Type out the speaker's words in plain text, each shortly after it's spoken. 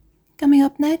Coming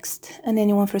up next, an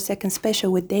Anyone for a Second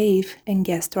special with Dave and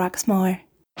guest Rocksmore.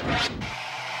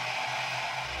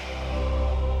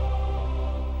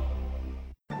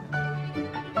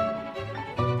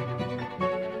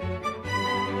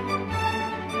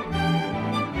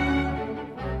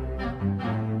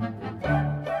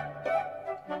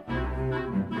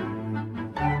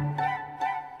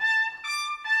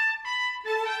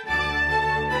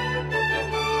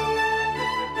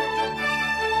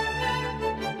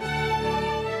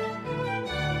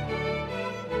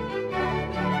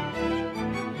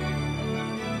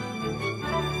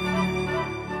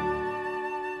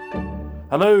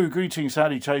 Hello, greetings,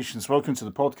 salutations. Welcome to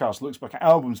the podcast that looks back at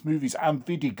albums, movies, and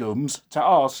videogums to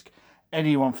ask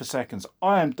anyone for seconds.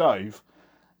 I am Dave,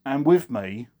 and with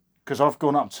me, because I've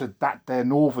gone up to that there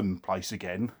northern place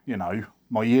again, you know,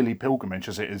 my yearly pilgrimage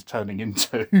as it is turning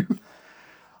into,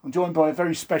 I'm joined by a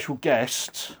very special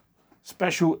guest,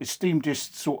 special, esteemed,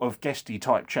 just sort of guesty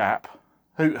type chap.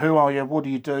 Who are you? What do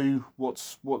you do?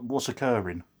 What's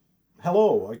occurring?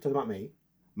 Hello, are you talking about me?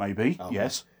 Maybe,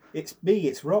 yes. It's me,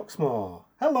 it's Rocksmore.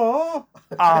 Hello!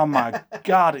 Oh my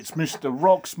God, it's Mr.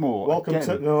 Rocksmore. Welcome again.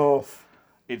 to North.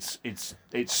 It's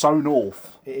so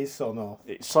north. It is so north.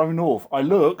 It's so north. I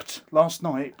looked last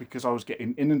night because I was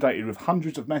getting inundated with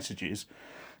hundreds of messages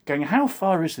going, how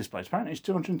far is this place? Apparently it's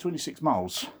 226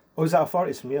 miles. Oh, is that how far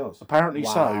it is from yours? Apparently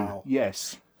Wow. So,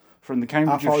 yes. From the How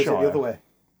Cambridgeshire far is Shire. it the other way?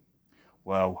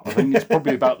 Well, I think it's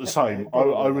probably about the same.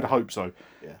 I would hope so.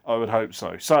 Yeah. I would hope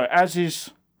so. So,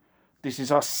 this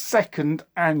is our second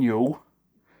annual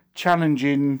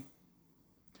Challenge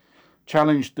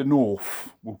the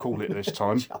North, we'll call it this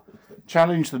time.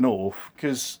 Challenge the North,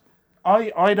 because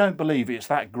I don't believe it's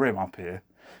that grim up here.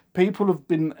 People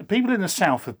in the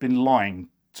south have been lying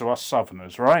to us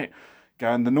southerners, right?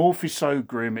 Going, the north is so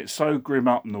grim, it's so grim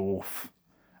up north.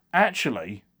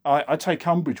 Actually, I take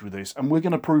umbrage with this, and we're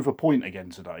going to prove a point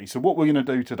again today. So what we're going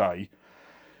to do today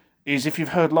is, if you've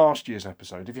heard last year's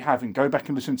episode, if you haven't, go back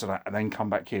and listen to that and then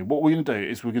come back here. What we're going to do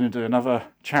is we're going to do another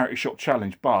charity shop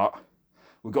challenge, but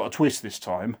we've got a twist this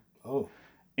time. Oh.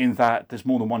 In that there's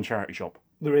more than one charity shop.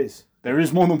 There is. There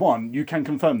is more than one. You can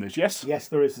confirm this, yes? Yes,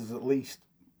 there is. There's at least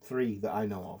 3 that I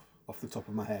know of, off the top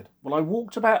of my head. Well, I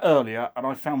walked about earlier and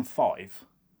I found 5.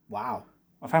 Wow.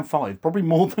 I found 5, probably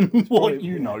more than what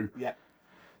you know. Yeah.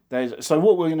 So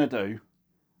what we're going to do,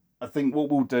 I think what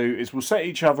we'll do is we'll set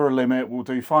each other a limit. We'll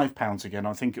do £5 again.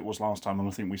 I think it was last time, and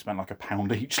I think we spent like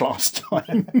 £1 each last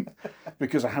time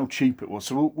because of how cheap it was.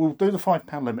 So we'll do the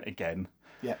 £5 limit again.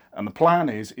 Yeah. And the plan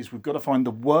is we've got to find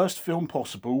the worst film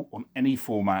possible on any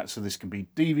format. So this can be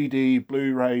DVD,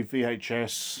 Blu-ray,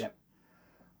 VHS, Yep.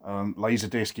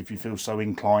 Laserdisc if you feel so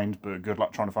inclined. But good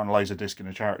luck trying to find a Laserdisc in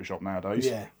a charity shop nowadays.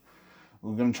 Yeah.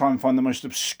 We're going to try and find the most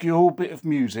obscure bit of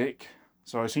music.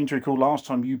 So I seem to recall last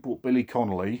time you bought Billy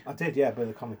Connolly. I did, yeah,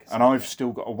 Billy Connolly. And I've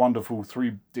still got a wonderful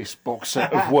 3-disc box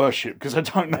set of Worship because I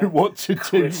don't know what to do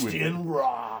with it. Christian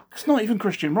rock. It's not even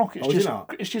Christian rock. It's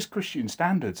It's just Christian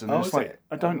standards, and Oh, it's is like it?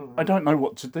 I don't know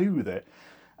what to do with it.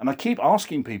 And I keep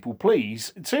asking people,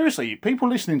 please, seriously, people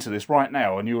listening to this right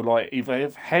now, and you're like either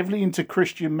heavily into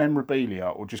Christian memorabilia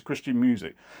or just Christian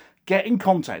music, get in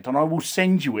contact and I will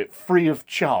send you it free of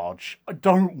charge. I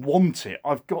don't want it.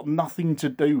 I've got nothing to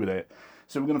do with it.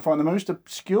 So we're going to find the most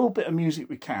obscure bit of music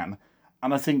we can,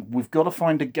 and I think we've got to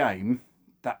find a game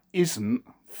that isn't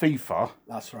FIFA.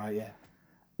 That's right, yeah.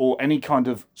 Or any kind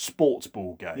of sports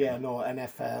ball game. Yeah, no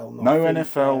NFL, No FIFA.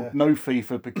 NFL, no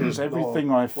FIFA, because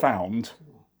everything I've found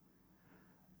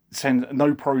send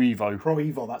no Pro Evo. Pro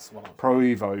Evo, that's the one. Pro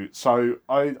Evo. So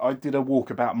I did a walk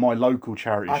about my local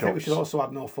charity shops. I think we should also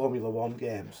add no Formula 1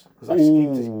 games, because I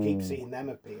keep seeing them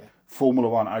appear. Formula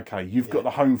 1, okay, you've got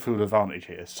the home field advantage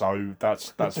here, so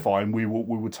that's fine. We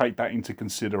will take that into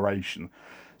consideration.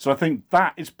 So I think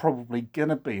that is probably going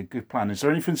to be a good plan. Is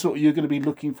there anything sort of you're going to be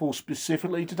looking for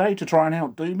specifically today to try and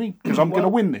outdo me? Because I'm going to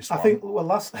win this one. I think,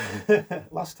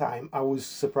 last time I was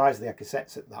surprised they had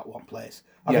cassettes at that one place.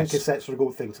 I think cassettes are a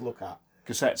good thing to look at.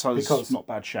 Cassettes are not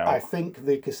bad shout. I think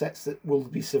the cassettes that will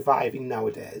be surviving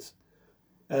nowadays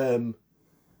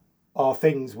are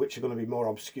things which are going to be more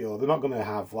obscure. They're not going to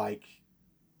have like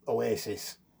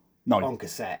Oasis on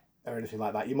cassette or anything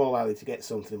like that. You're more likely to get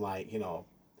something like,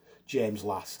 James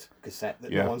Last cassette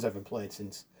that no one's ever played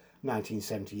since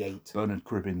 1978. Bernard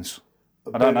Cribbins.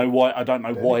 I don't know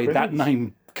why that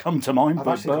name come to mind. I've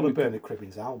actually got a Bernard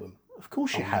Cribbins album. Of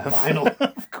course you have. Vinyl.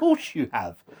 Of course you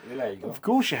have. There you go. Of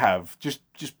course you have. Just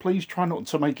please try not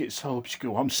to make it so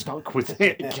obscure. I'm stuck with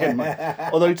it again.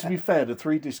 Although, to be fair, the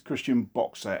 3-disc Christian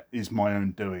box set is my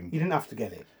own doing. You didn't have to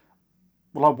get it.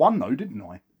 Well, I won though, didn't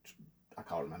I? I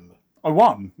can't remember. I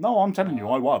won. No, I'm telling you,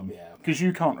 I won. Yeah. Because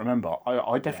you can't remember.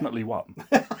 I definitely won.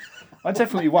 I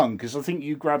definitely won because I think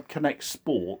you grabbed Connect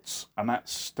Sports and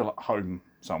that's still at home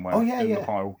somewhere in the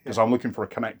pile. Because I'm looking for a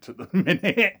Connect at the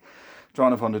minute.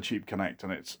 Trying to find a cheap Connect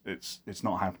and it's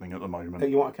not happening at the moment.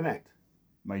 You want a Connect?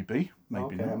 Maybe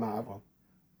Okay, not. I might have one.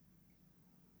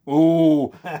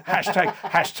 Oh, hashtag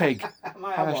I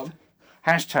might have one.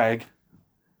 Hashtag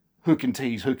hook and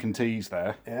tease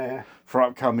there. Yeah. For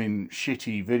upcoming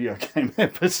shitty video game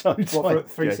episodes. Well, for a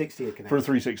 360 Connect. For a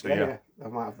 360, yeah. I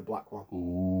might have the black one.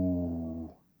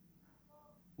 Ooh.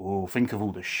 Oh, think of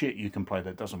all the shit you can play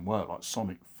that doesn't work, like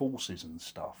Sonic Forces and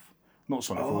stuff. Not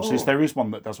Sonic Forces, there is one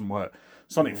that doesn't work.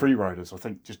 Sonic Freeriders, I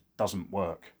think, just doesn't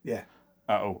work. Yeah.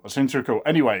 At all. It seems too cool.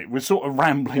 Anyway, we're sort of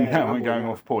rambling now and going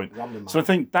off point. So I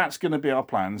think that's going to be our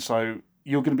plan. So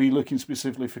you're going to be looking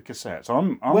specifically for cassettes.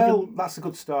 That's a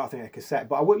good start, I think, a cassette.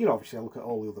 But obviously I look at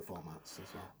all the other formats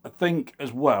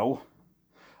as well.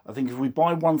 I think if we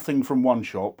buy one thing from one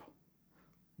shop,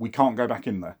 we can't go back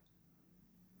in there.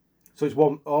 So it's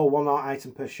one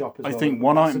item per shop as well. I think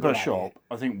one item per shop.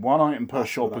 I think one item per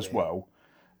shop as well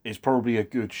is probably a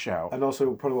good shout. And also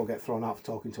we probably won't get thrown out for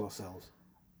talking to ourselves.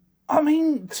 I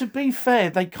mean, to be fair,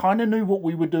 they kind of knew what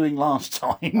we were doing last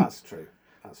time. That's true.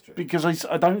 Because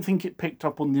I don't think it picked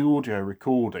up on the audio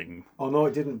recording. Oh, no,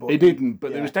 it didn't. It didn't,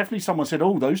 but there was definitely someone said,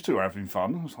 oh, those two are having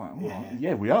fun. I was like, oh,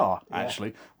 yeah, we are,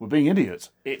 actually. We're being idiots.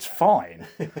 It's fine.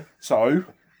 So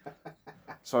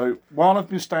while I've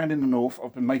been staying in the north,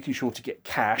 I've been making sure to get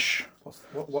cash.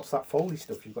 What's that Foley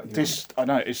stuff you've got in your hand? I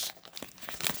know, it's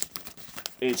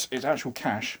actual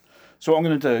cash. So what I'm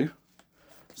going to do,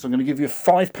 so I'm going to give you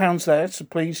 £5 there. So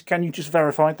please, can you just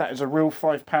verify that is a real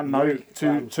 £5 note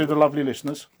to the lovely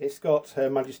listeners? It's got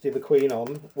Her Majesty the Queen on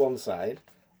one side,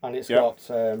 and it's got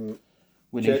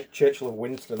Churchill of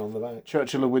Winston on the back.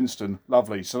 Churchill of Winston,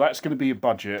 lovely. So that's going to be a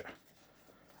budget,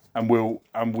 and what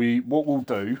we'll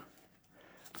do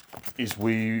is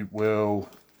we'll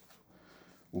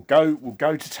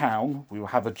go to town. We will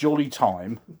have a jolly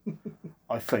time.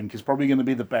 I think is probably going to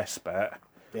be the best bet.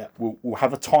 Yeah. We'll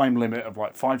have a time limit of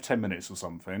like 5-10 minutes or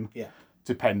something. Yeah.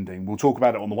 Depending. We'll talk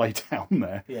about it on the way down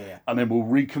there. Yeah. And then we'll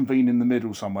reconvene in the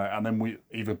middle somewhere, and then we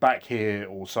either back here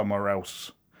or somewhere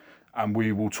else, and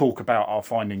we will talk about our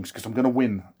findings because I'm going to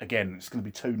win again. It's going to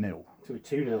be 2-0. It's going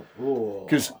to be 2-0.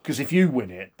 Because if you win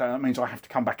it, that means I have to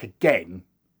come back again.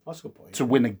 That's a good point. To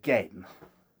win again.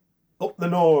 Up the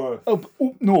north. Up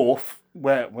north,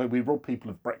 where we rob people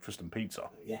of breakfast and pizza.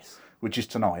 Yes. Which is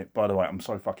tonight. By the way, I'm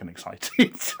so fucking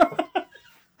excited.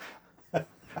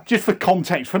 Just for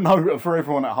context, for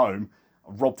everyone at home,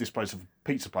 I robbed this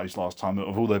pizza place last time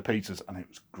of all their pizzas, and it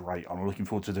was great. I'm looking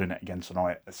forward to doing it again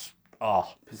tonight.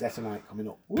 Pizzetta night coming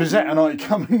up. Pizzetta night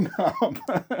coming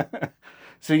up.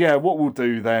 So yeah, what we'll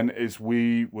do then is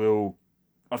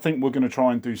I think we're going to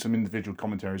try and do some individual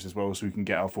commentaries as well, so we can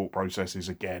get our thought processes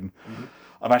again. Mm-hmm.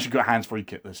 I've actually got a hands-free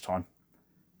kit this time,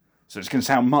 so it's going to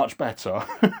sound much better.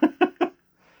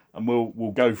 And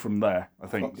we'll go from there, I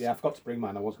think. I forgot to bring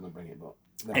mine. I was going to bring it, but...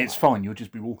 It's fine. You'll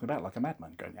just be walking about like a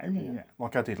madman going, yeah,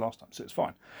 like I did last time, so it's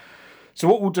fine. So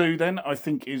what we'll do then, I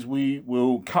think, is we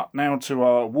will cut now to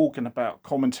our walking about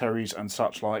commentaries and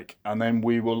such like, and then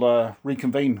we will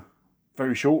reconvene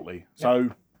very shortly. Yeah. So,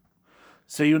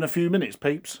 see you in a few minutes,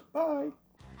 peeps. Bye.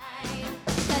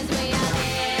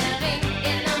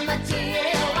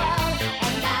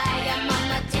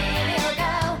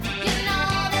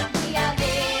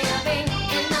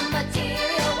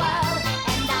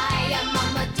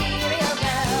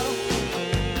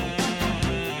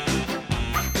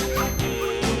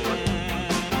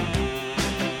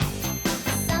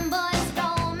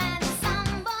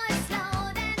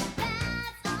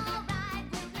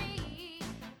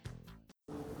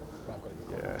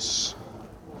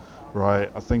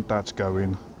 Right, I think that's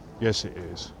going. Yes, it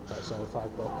is. So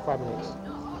 5 minutes.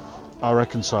 I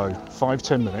reckon so.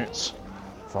 5-10 minutes,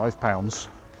 £5.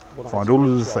 Find all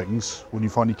of the things when you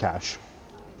find your cash.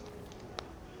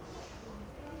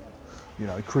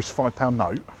 Chris £5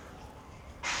 note.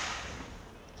 Are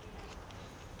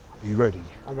you ready?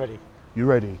 I'm ready. You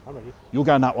ready? I'm ready. You'll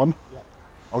go in that one. Yeah.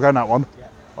 I'll go in that one. Yeah.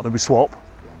 And then we swap.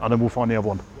 Yeah. And then we'll find the other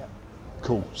one. Yeah.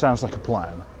 Cool. Sounds like a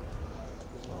plan.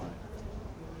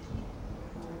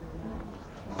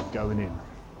 Going in.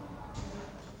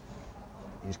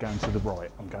 He's going to the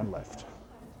right, I'm going left.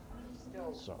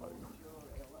 So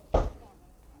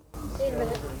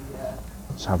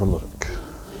let's have a look.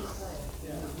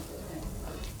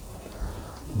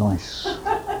 Nice.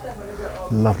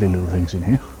 Lovely little things in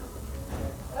here.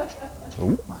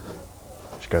 Oh,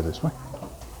 let's go this way.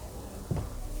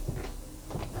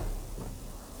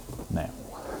 Now,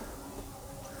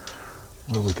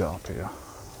 got up here?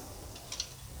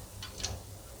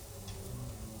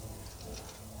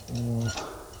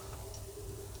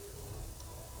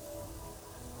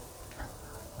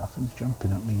 Nothing's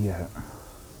jumping at me yet.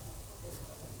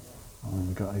 And then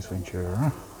we've got Ace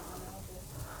Ventura.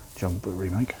 Jump Boot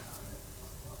remake.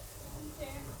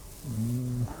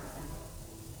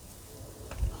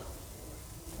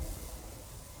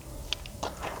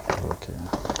 Okay.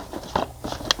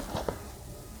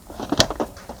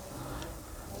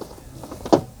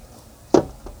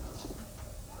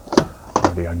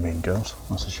 Already own Mean Girls,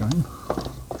 that's a shame.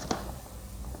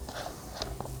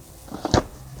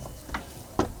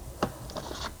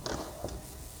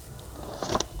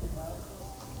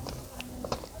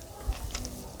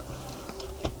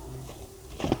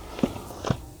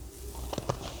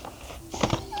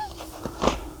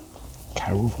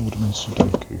 Carol Vorderman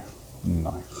Sudoku?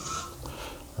 No,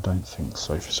 I don't think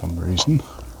so for some reason.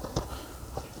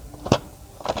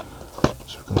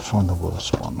 So we're going to find the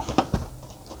worst one.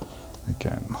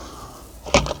 Again,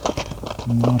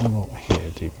 not a lot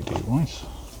here DVD wise.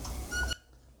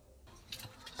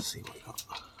 Let's see what we got.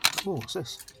 Oh, what's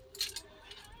this?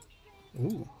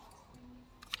 Ooh.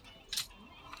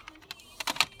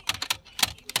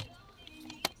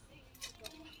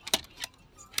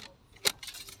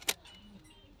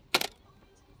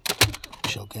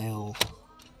 Michelle Gale.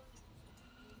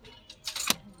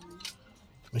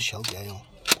 Michelle Gale.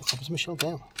 What happened to Michelle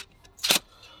Gale?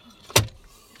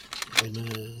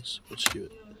 Winners. Good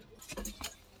Stewart.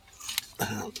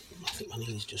 I think my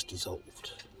knee's just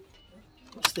dissolved.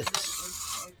 What's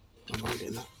this? I'm not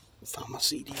getting that. I found my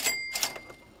CD.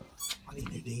 I need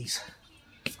new knees.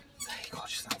 There you go,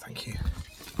 just that, thank you.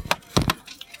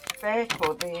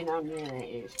 Faithful being on your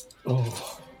knees.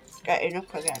 Oh. Getting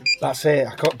up again. That's it,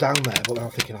 I got down there, but then I'm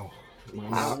thinking,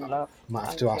 might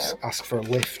have to ask for a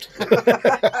lift.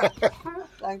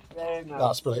 Thank you very much.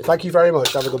 That's brilliant. Thank you very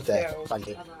much. Have a good day. Thank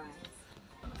you.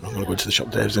 I'm going to go into the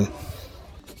shop Dave's in.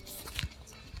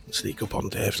 Sneak up on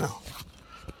Dave now.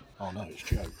 Oh no, it's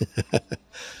Joe.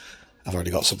 I've already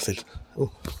got something.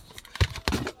 Oh.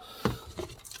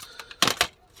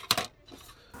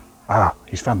 Ah,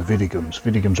 he's found the Vidigums.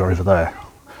 Vidigums are over there.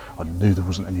 I knew there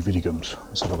wasn't any Vidigums.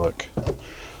 Let's have a look.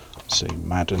 Let's see,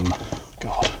 Madden.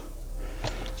 God.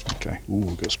 Okay, ooh,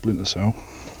 we've got Splinter Cell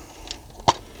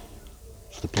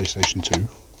for the PlayStation 2.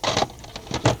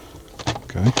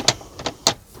 Okay.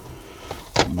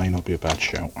 That may not be a bad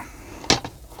shout.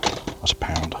 That's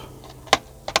 £1.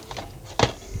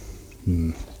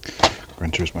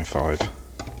 Gran Turismo 5.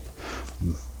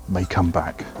 May come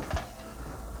back.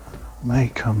 May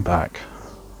come back.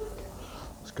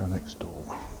 Let's go next door.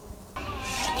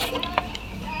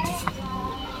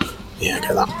 Yeah,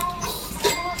 get that.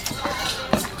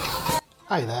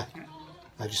 Hi there.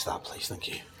 No, just that, please, thank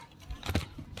you.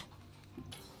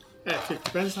 Yeah,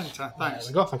 50 pence, thanks. There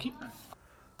we go, thank you.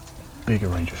 Bigger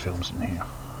range of films in here.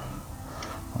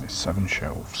 Like 7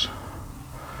 shelves.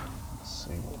 Let's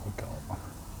see what we got.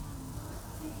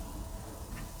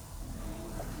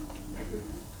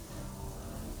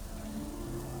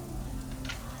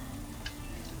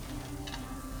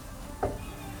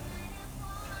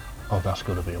 Oh, that's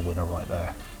got to be a winner right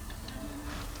there.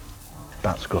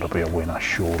 That's got to be a winner,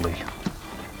 surely.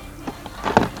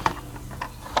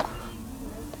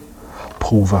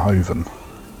 Paul Verhoeven.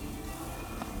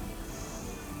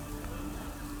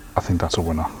 I think that's a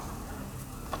winner.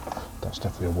 That's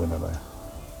definitely a winner there.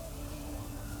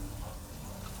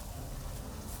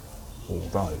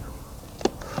 Although,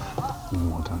 I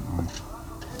don't know.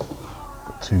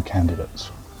 Got 2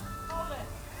 candidates.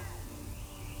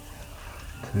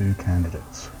 2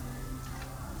 candidates.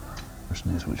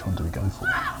 Question is, which one do we go for?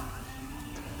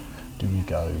 Do we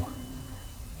go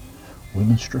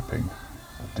women stripping,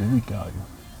 or do we go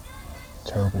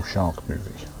terrible shark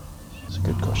movie? It's a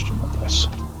good question, I guess.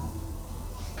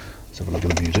 Let's have a look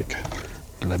at the music.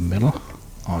 Glenn Miller,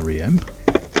 REM.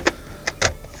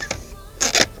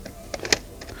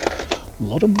 A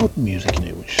lot of modern music in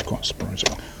here, which is quite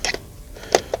surprising.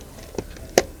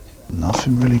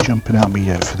 Nothing really jumping out at me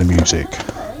yet for the music.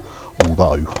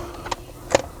 Although,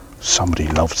 somebody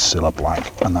loved Cilla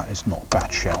Black, and that is not a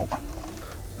bad shout.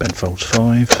 Ben Folds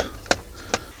 5.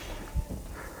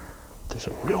 There's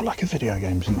a real lack of video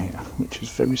games in here, which is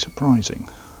very surprising.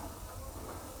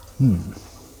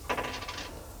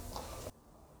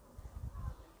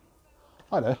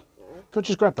 Hi there. Could I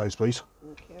just grab those, please?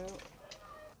 Thank you.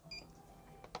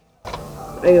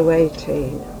 Are you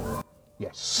waiting?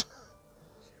 Yes.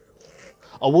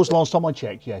 I was last time I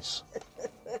checked, yes.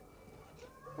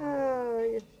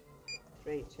 Oh,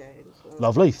 3 chains.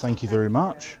 Lovely, thank you very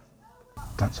much.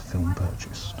 That's a film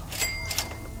purchased.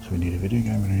 we need a video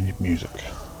game and we need music.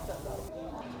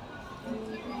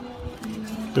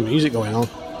 The music going on.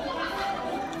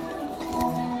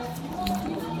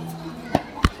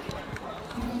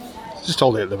 Just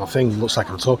told it that my thing looks like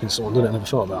I'm talking to someone, doesn't it? I never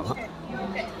thought about that.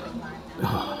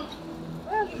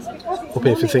 Up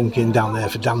here for thinking, down there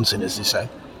for dancing, as they say.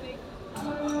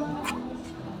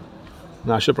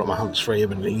 No, I should have brought my hands free, it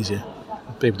would have been easier.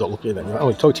 People don't look at it then. Oh,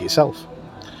 you talk to yourself.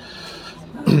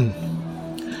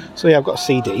 So yeah, I've got a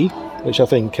CD, which I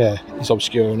think is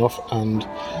obscure enough, and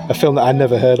a film that I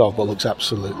never heard of but looks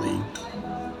absolutely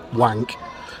wank.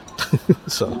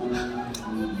 So,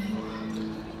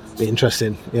 be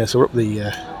interesting. Yeah, so we're up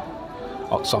the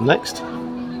Rocksmore next.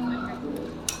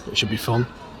 It should be fun,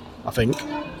 I think.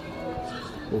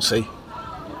 We'll see.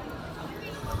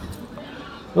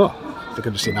 Oh, I think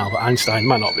I've just seen Albert Einstein.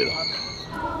 Might not be though.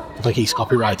 I think he's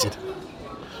copyrighted.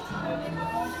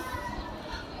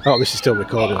 Oh, this is still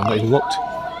recording. I've not even looked.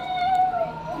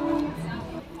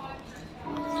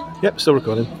 Yep, still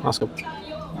recording. That's good.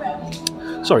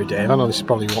 Sorry, Dave. I know this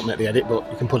probably won't make the edit, but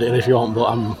you can put it in if you want. But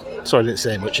I'm sorry I didn't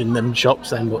say much in them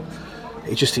shots then. But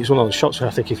it's one of those shots where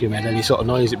I think if you made any sort of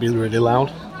noise, it'd be really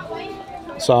loud.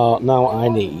 So now I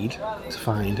need to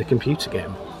find a computer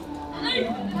game.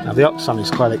 Now the Rocksmore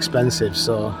is quite expensive,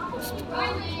 so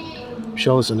I'm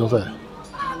sure there's another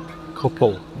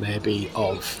couple maybe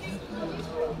of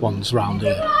ones round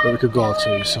here that we could go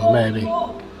to. So maybe,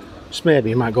 just maybe,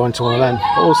 you might go into one of them.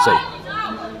 But we'll see.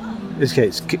 This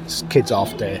kids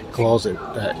off day,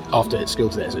 off day at school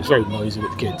today, so it's very noisy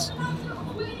with the kids.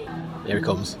 Here he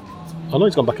comes. Oh no,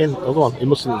 he's gone back in. Oh, go on. He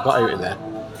mustn't have got out in there.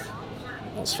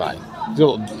 That's fine. He's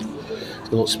gonna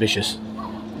look suspicious,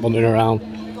 wandering around.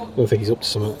 I don't think he's up to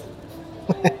something.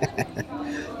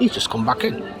 He's just come back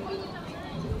in.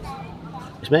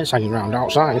 His mate's hanging around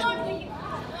outside.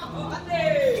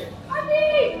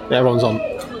 Everyone's on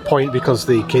point because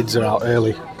the kids are out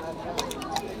early.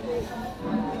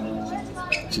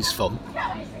 Which is fun.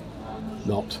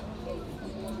 Not.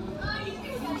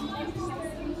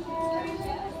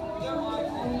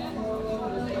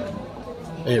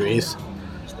 Here he is.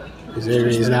 Here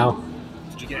he is now.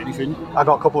 Did you get anything? I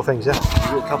got a couple of things, yeah.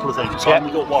 You got a couple of things. Yeah.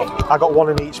 You got one. I got one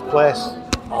in each place.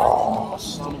 Oh,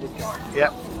 son of a gun.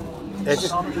 Yeah.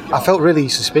 I felt really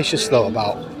suspicious though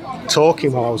about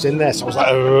talking while I was in there, so I was like,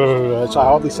 so I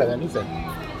hardly said anything.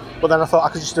 But then I thought I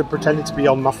could just have pretended to be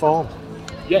on my phone.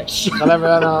 Yes. I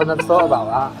never thought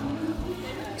about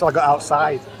that. So I got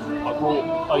outside. I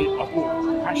bought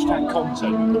hashtag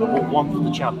content, and I bought one for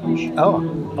the challenge.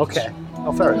 Oh, okay.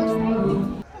 Oh, fair enough.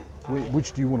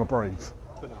 Which do you want to brave?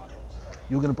 Bernardo.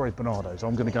 You're going to brave Bernardo, so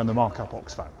I'm going to go in the markup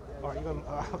Oxfam. Alright, you're going.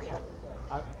 Okay.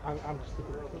 I'm just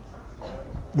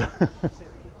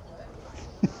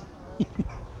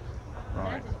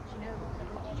Right.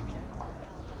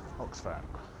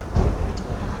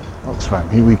 Oxfam,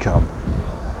 here we come.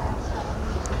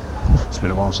 It's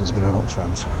been a while since I've been at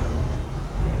Oxfams.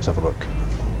 Let's have a look.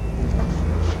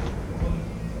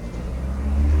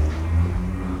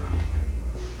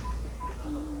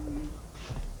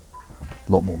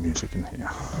 A lot more music in here.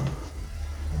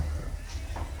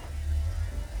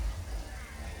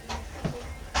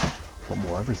 A lot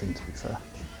more everything, to be fair.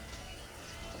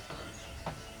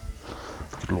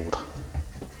 Good Lord.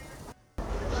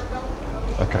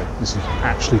 Okay, this is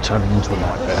actually turning into a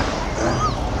nightmare.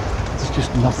 There's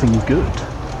just nothing good.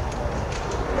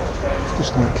 It's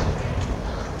just like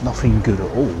nothing good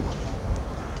at all.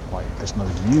 Like, there's no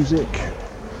music,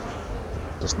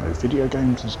 there's no video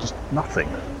games, there's just nothing.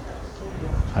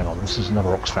 Hang on, this is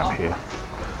another Oxfam here.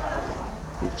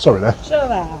 Sorry there. It's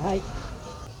alright.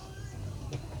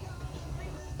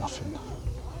 Nothing.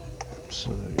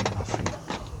 Absolutely nothing.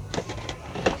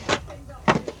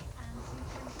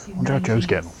 I wonder how Joe's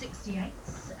getting on.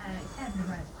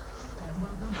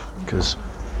 Because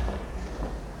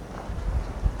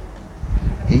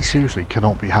he seriously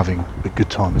cannot be having a good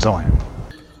time as I am.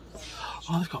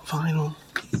 Oh, they've got vinyl.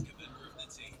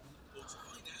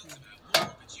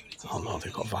 Oh no,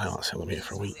 they've got vinyl. That's going to be here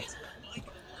for a week.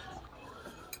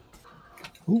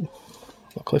 Ooh,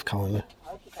 got a cliff calendar.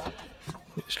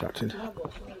 Get distracted.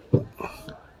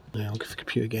 Yeah, I'll go for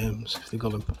computer games if they've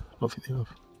got them. I don't think they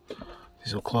have.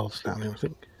 These are clothes down here, I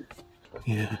think.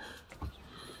 Yeah.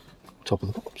 Top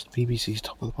of the pops. BBC's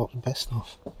top of the pops, best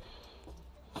stuff.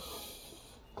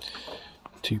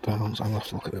 £2. I'm going to have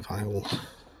to look at the vinyls.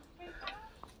 They're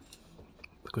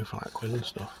going for like quid and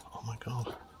stuff. Oh my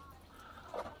god.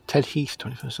 Ted Heath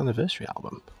 21st anniversary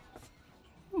album.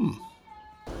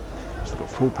 So we've got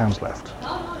 £4 left.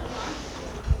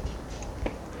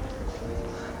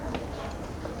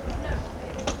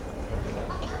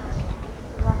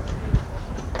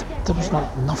 There was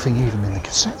nothing even in the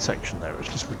cassette section there. It's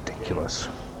just ridiculous.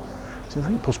 So I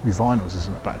think possibly vinyls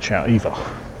isn't a bad shout either.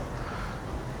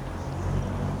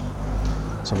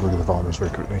 Let's have a look at the vinyls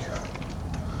very quickly.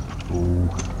 Ooh.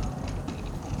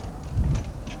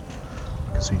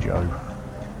 I can see Joe.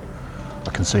 I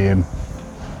can see him.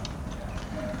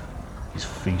 He's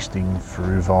feasting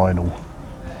through vinyl.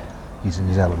 He's in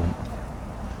his element.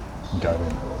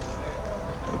 Going.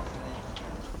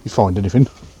 You find anything?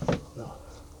 No.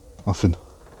 Nothing.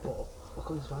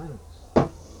 Look on his vinyls. I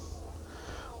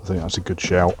think that's a good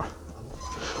shout.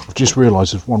 I've just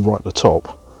realised there's one right at the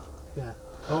top. Yeah.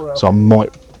 Oh, right. So I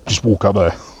might just walk up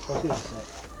there.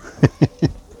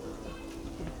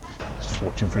 Just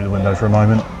watching through the window for a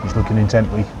moment. He's looking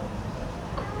intently.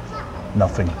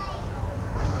 Nothing.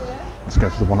 Let's go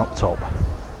for the one up top.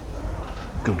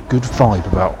 Good vibe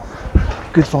about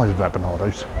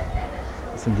Bernardo's. I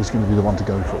think it's going to be the one to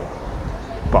go for.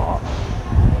 But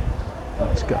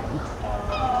let's go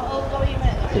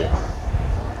here.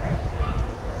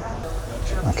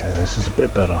 Okay, this is a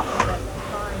bit better.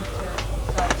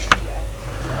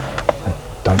 I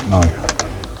don't know.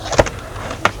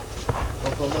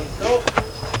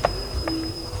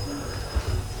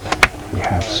 We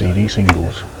have CD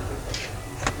singles.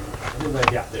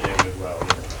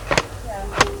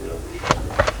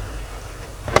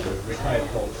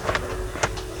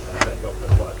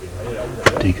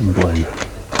 Deacon Blue.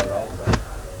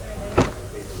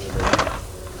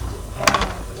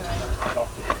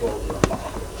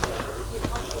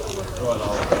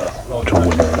 To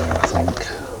winner there, I think.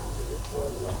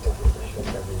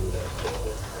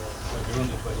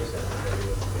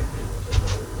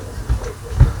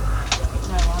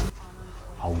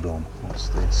 Hold on, what's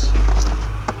this?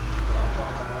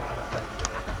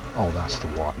 Oh, that's the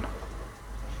one.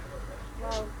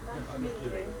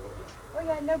 Oh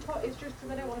yeah, no pot. It's just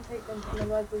because I don't want to take them from the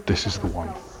library. This is the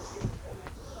one.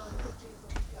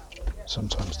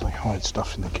 Sometimes they hide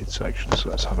stuff in the kids section, so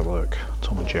let's have a look.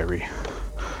 Tom and Jerry.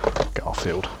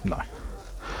 Garfield. No.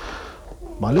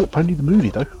 My Little Pony the movie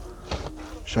though.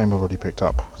 Shame I've already picked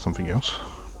up something else.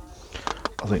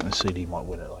 I think the CD might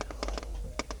win it though.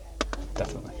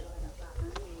 Definitely.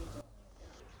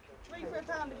 £3 for a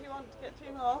pound if you want to get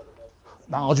 2 more.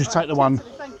 No, I'll just take the one.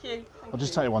 Thank you. I'll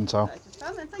just take one, Tal.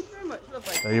 Thank you very much.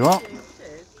 Lovely. There you are.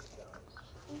 Cheers.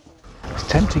 As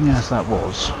tempting as that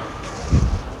was,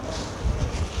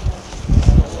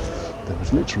 there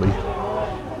was literally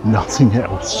nothing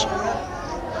else,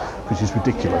 which is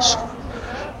ridiculous.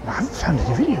 And I haven't found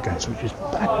any video games, which is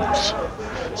badness.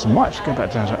 So I might have to go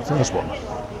back down to that first one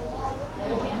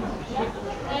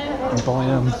and buy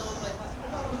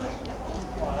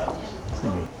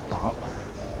thingy.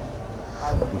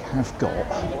 But we have got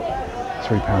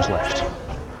 £3 left,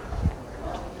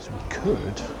 so we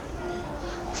could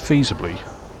feasibly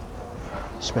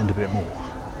spend a bit more.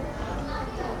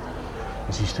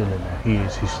 Is he still in there? He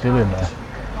is. He's still in there.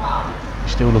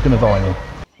 He's still looking at vinyl.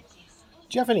 Do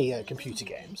you have any computer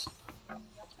games?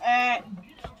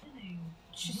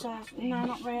 She says, no,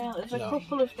 not really. There's a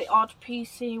couple of the odd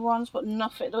PC ones, but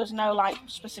nothing. There was no like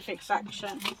specific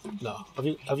section. No. Have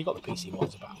you got the PC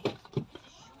ones about?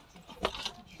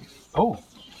 Oh,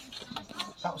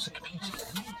 that was a computer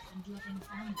game.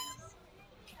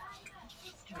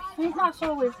 I think that's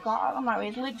all we've got at the moment.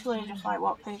 It's literally just like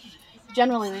what people.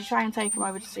 Generally, they try and take them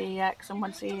over to CEX, and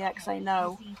when CEX say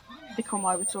no, they come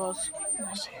over to us.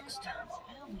 CEX terrible.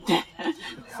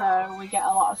 So we get a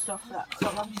lot of stuff that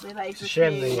obviously they It's a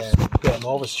shame the Game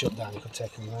Over's shut down. You could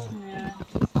take them there.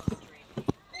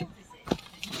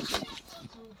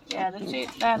 Yeah,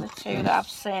 they're the two that I've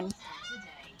seen.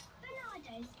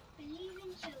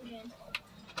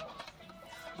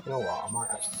 You know what? I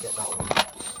might actually get that one.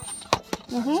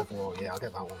 Yeah, I'll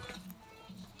get that one.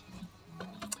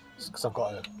 Because I've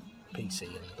got a PC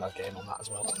and a game on that as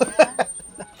well.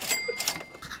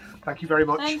 Thank you very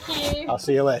much. Thank you. I'll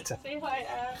see you later. See you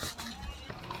later.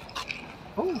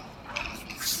 Oh,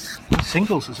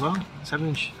 singles as well.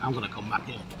 7-inch. I'm going to come back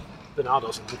here.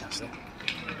 Bernardo's in Lancaster.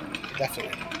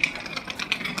 Definitely.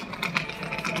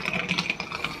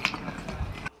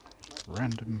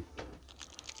 Random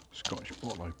Scottish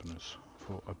bottle openers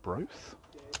for a broth.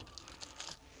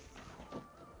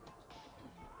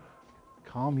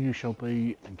 Calm you shall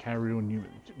be and carry on you.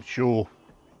 Sure.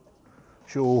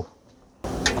 I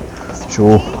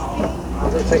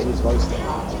don't take his voice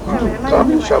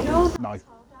though. No,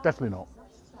 definitely not.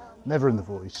 Never in the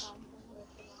voice.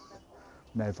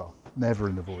 Never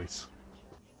in the voice.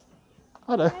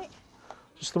 Hello. Okay.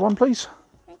 Just the one, please.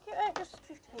 Thank you. Just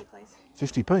 50p, please.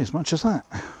 50p, as much as that.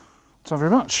 Thank you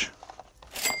very much.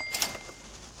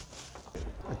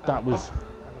 That was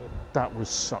That was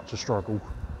such a struggle.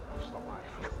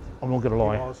 I'm not going to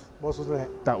lie. It wasn't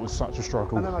it? That was such a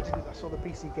struggle. And then I saw the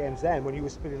PC games then when you were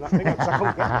spinning that thing because I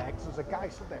couldn't get there because there was a guy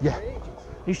stood there for ages.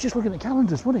 He's just looking at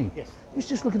calendars, wasn't he? Yes. He's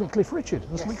just looking at Cliff Richard.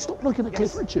 I was like, stop looking at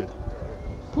Cliff Richard.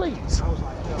 Please. I was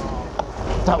like, no.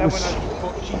 That and was...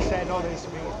 But she said, oh, there's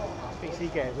some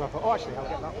PC games. And I thought, oh, actually, I'll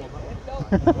get that one.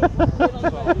 So,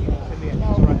 in the end, it's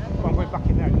all right. But I'm going back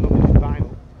in there and looking at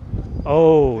vinyl.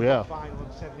 Oh, yeah. Vinyl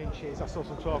on 7 inches. I saw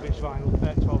some 12-inch vinyl,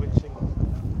 12-inch singles.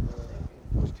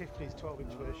 It was Tiffany's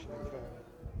 12-inch version of,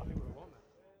 I think we were on that.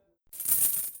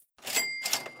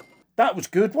 That was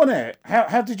good, wasn't it?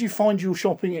 How did you find your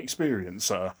shopping experience,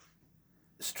 sir?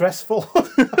 Stressful.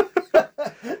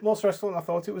 More stressful than I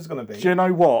thought it was going to be. Do you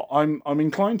know what? I'm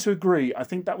inclined to agree. I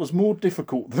think that was more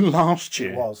difficult than last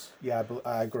year. It was. Yeah,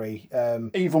 I agree.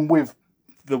 Even with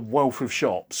the wealth of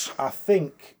shops. I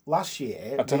think last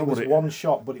year it was one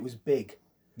shop, but it was big.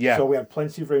 Yeah. So we had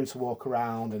plenty of room to walk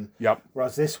around. And yep.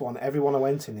 Whereas this one, everyone I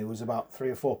went in, there was about 3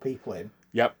 or 4 people in.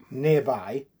 Yep.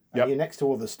 Nearby. And yep. you're next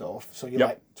to other stuff. So you're yep.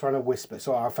 like trying to whisper.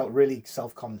 So I felt really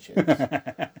self-conscious.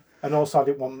 And also I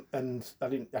didn't want,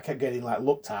 I kept getting like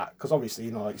looked at because obviously,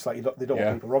 you know, it's like they don't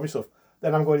want people robbing stuff.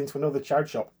 Then I'm going into another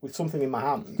charity shop with something in my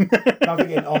hand. And I'm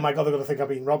thinking, oh my God, they're going to think I've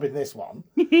been robbing this one.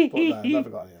 But I never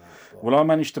got any of that. But... Well, I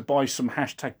managed to buy some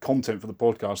hashtag content for the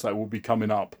podcast that will be coming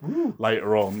up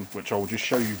later on, which I'll just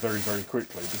show you very, very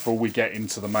quickly before we get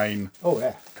into the main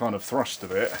kind of thrust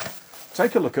of it.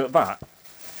 Take a look at that.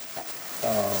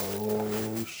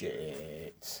 Oh,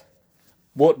 shit.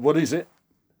 What is it?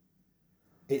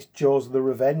 It's Jaws the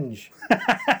Revenge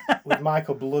with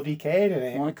Michael Bloody Caine in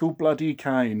it. Michael Bloody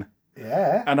Caine.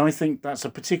 Yeah. And I think that's a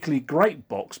particularly great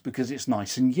box because it's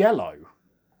nice and yellow.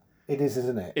 It is,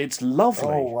 isn't it? It's lovely.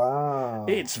 Oh, wow.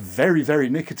 It's very, very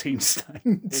nicotine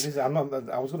stained. It is. I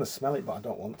was going to smell it, but I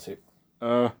don't want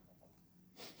to.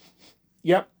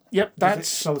 Yep. That's... Does it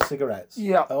smell of cigarettes?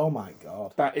 Yeah. Oh, my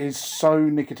God. That is so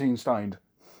nicotine stained.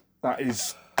 That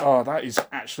is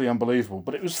actually unbelievable.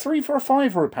 But it was 3 for a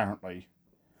 £5 apparently.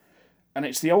 And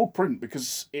it's the old print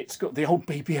because it's got the old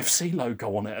BBFC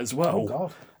logo on it as well. Oh,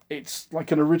 God. It's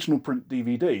like an original print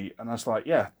DVD. And I was like,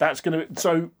 yeah, that's going to...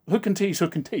 So, Hook and Tease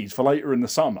for later in the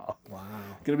summer. Wow.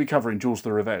 Going to be covering Jaws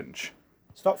the Revenge.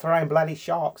 Stop throwing bloody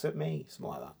sharks at me.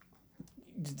 Something like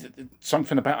that.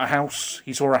 Something about a house.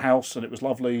 He saw a house and it was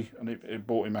lovely and it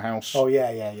bought him a house. Oh,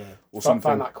 yeah. Or something.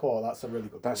 Find that quote. That's a really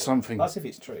good quote. That's something. That's if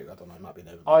it's true. I don't know. It might be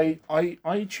no.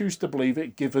 I choose to believe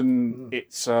it given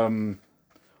it's...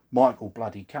 Michael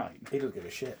Bloody Caine. He doesn't give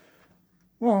a shit.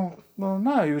 Well,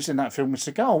 no, he was in that film with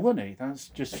Seagal, wasn't he? That's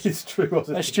just... It's true,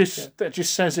 wasn't it? That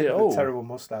just says it all. A terrible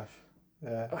moustache.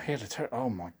 Yeah. Oh, he had oh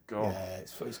my God. Yeah,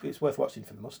 it's worth watching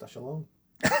for the moustache alone.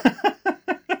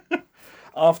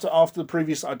 After the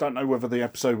previous, I don't know whether the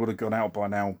episode would have gone out by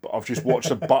now, but I've just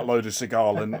watched a buttload of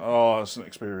Seagal and it's an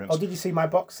experience. Oh, did you see my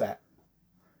box set?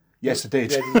 Yes, I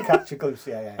did. Yeah, did you catch a glimpse?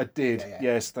 Yeah. I did. Yeah.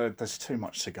 Yes, there's too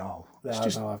much Seagal. There's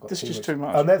just too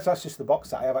much. And that's just the box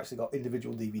set. I have actually got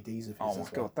individual DVDs of his. Oh my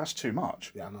God, that's too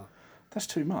much. Yeah, I know. That's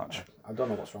too much. I don't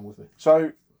know what's wrong with me.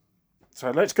 So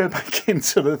let's go back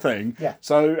into the thing. Yeah.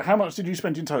 So how much did you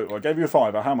spend in total? I gave you a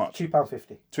 £5. How much?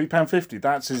 £2.50. £2.50.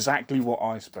 That's exactly what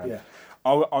I spent. Yeah.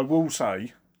 I will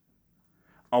say,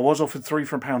 I was offered £3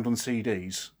 for £1 on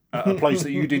CDs at a place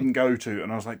that you didn't go to,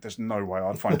 and I was like, "There's no way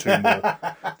I'd find 2 more.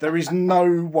 There is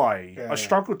no way." I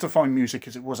struggled to find music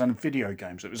as it was and video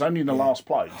games. It was only in the last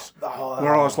place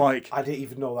where I was like, I didn't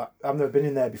even know that. I've never been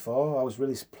in there before. I was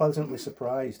really pleasantly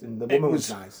surprised, and the woman was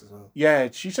nice as well. Yeah,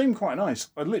 she seemed quite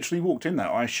nice. I literally walked in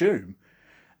there. I assume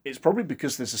it's probably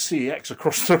because there's a CEX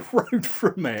across the road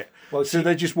from it. Well, so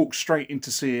they just walk straight into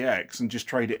CEX and just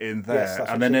trade it in there, yes,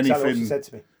 and then anything. What she said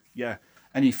to me. Yeah.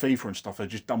 Any FIFA and stuff, they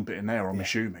just dump it in there, I'm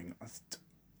assuming.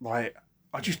 Like,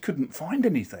 I just couldn't find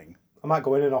anything. I might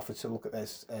go in and offer to look at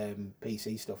this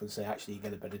PC stuff and say, actually, you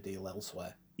get a better deal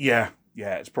elsewhere. Yeah,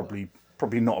 it's probably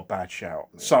not a bad shout.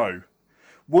 Yeah. So,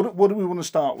 what do we want to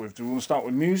start with? Do we want to start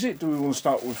with music? Do we want to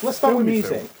start with Let's start with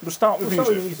music. Film? We'll start with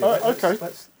music. Okay.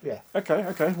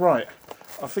 Okay, right.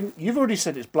 I think you've already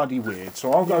said it's bloody weird,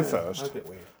 so I'll go first. That's a bit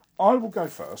weird. I will go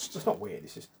first. It's not weird,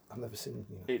 it's just, I've never seen...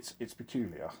 It's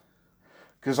peculiar.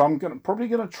 Because I'm probably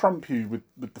going to trump you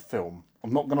with the film.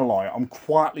 I'm not going to lie. I'm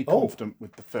quietly confident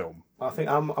with the film. I think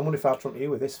I'm wondering if I'll trump you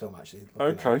with this film actually.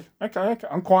 Okay.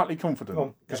 I'm quietly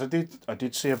confident because I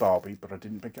did see a Barbie, but I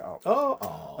didn't pick it up.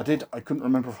 Oh. I couldn't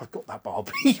remember if I got that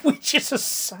Barbie, which is a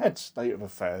sad state of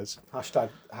affairs.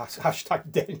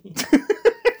 Hashtag Denny.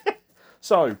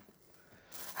 So,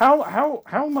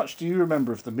 how much do you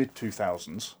remember of the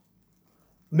mid-2000s?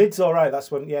 Mid's all right.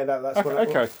 That's when. Yeah, that's okay, when.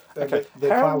 Okay. The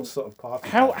clouds sort of parted.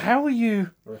 How are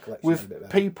you with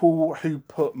people who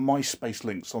put MySpace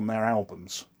links on their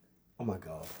albums? Oh my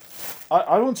god!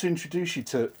 I want to introduce you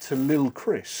to Lil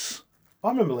Chris. I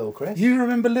remember Lil Chris. You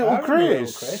remember Lil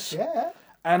Chris? Lil Chris, yeah.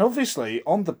 And obviously,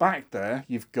 on the back there,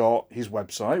 you've got his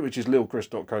website, which is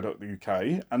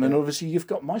lilchris.co.uk, and then obviously you've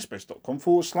got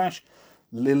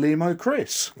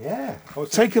myspace.com/LilEmoChris. Yeah.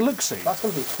 Take a look, see. That's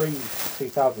going to be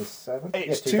pre-2007.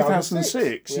 It's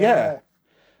 2006, yeah.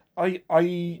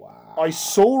 I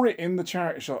saw it in the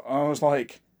charity shop, and I was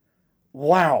like,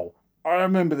 wow, I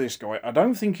remember this guy. I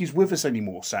don't think he's with us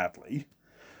anymore, sadly,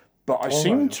 but I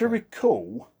seem to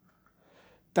recall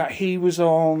that he was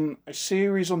on a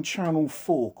series on Channel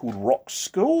 4 called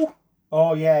Rocksmore.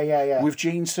 Oh, yeah. With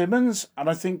Gene Simmons. And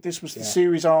I think this was the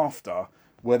series after,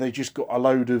 where they just got a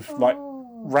load of,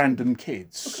 random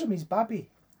kids. Look at him, he's Babby.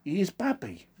 He is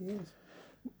Babby. He is.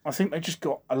 I think they just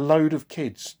got a load of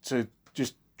kids to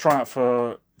just try out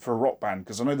for a rock band.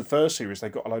 Because I know the first series, they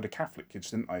got a load of Catholic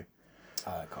kids, didn't they?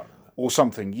 I can't remember. Or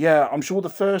something. Yeah, I'm sure the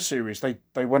first series, they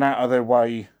went out of their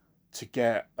way to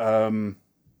get...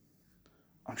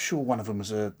 I'm sure one of them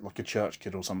was a church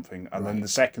kid or something. And then the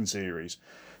second series,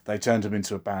 they turned him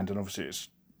into a band. And obviously it's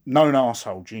known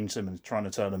arsehole Gene Simmons trying to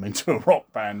turn them into a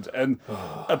rock band. And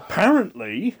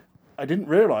apparently, I didn't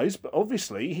realise, but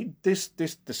obviously the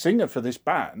singer for this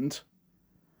band,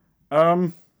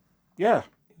 sort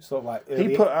of like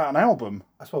he put out an album.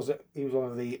 I suppose he was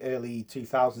one of the early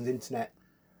 2000s internet.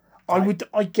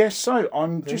 I guess so.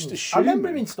 I'm just assuming. I remember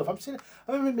him in stuff. I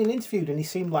remember him being interviewed, and he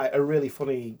seemed like a really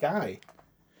funny guy.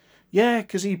 Yeah,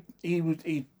 because he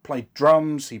played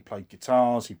drums, he played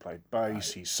guitars, he played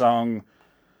bass, he sung.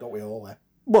 Don't we all?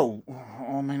 Well,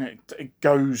 I mean, it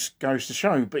goes to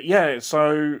show. But yeah,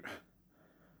 so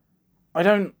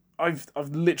I've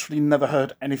literally never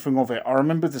heard anything of it. I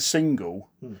remember the single.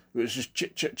 It was just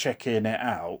checking it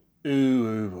out.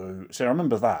 Ooh. So I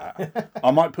remember that.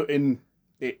 I might put in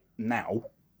it now.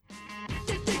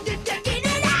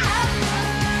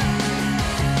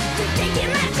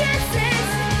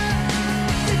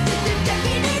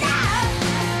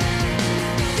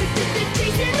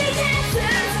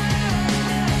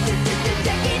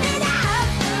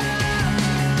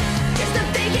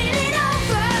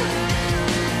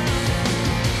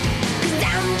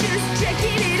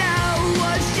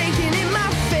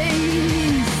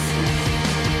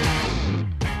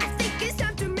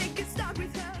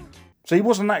 So he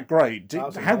wasn't that great.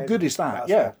 How good is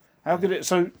that? How good is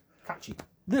so catchy?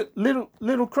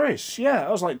 Little Chris, yeah. I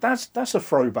was like, that's a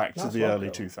throwback to the early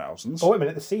 2000s. Oh wait a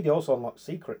minute, the CD also unlocked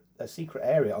a secret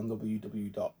area on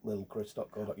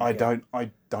www.lilchris.co.uk. I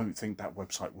don't think that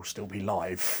website will still be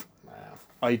live. Wow.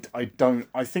 I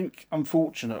think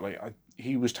unfortunately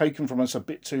he was taken from us a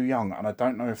bit too young, and I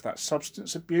don't know if that's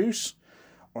substance abuse,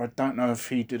 or I don't know if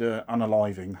he did an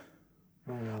unaliving.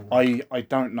 I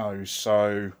don't know.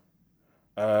 So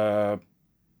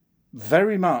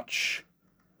very much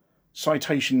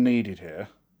citation needed here.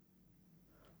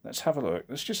 Let's have a look.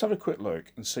 Let's just have a quick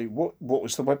look and see what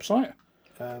was the website.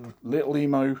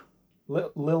 lilchris.co.uk.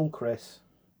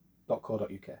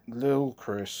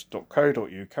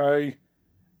 lilchris.co.uk.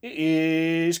 It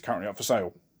is currently up for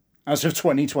sale as of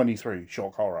 2023.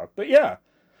 Shock horror, but yeah,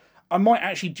 I might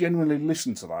actually genuinely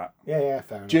listen to that. Yeah,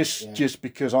 fair enough. Just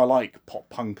because I like pop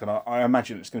punk, and I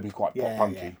imagine it's going to be quite pop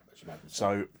punky. Yeah.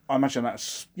 So I imagine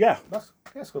that's a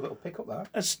good little pick up there.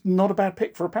 It's not a bad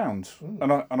pick for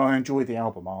 £1, and I enjoy the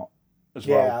album art as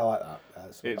well. Yeah, I like that.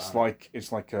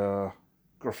 It's like a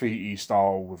graffiti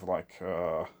style with I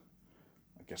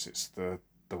guess it's the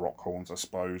rock horns, I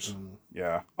suppose.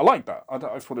 Yeah, I like that.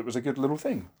 I thought it was a good little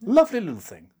thing. Lovely little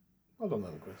thing. Well done,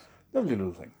 little Chris. Lovely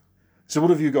little thing. So what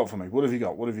have you got for me? What have you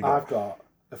got? I've got,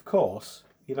 of course,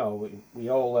 we all.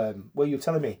 Were you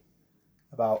telling me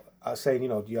about? I was saying,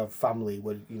 do you have family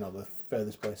where the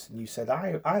furthest place? And you said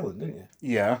Ireland, didn't you?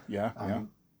 Yeah.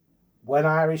 When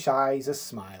Irish eyes are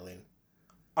smiling.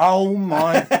 Oh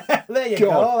my! There you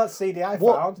go. That's CD I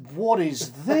found. What is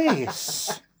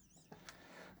this?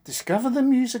 Discover the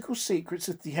musical secrets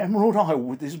of the Emerald Isle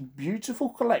with this beautiful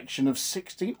collection of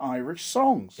 16 Irish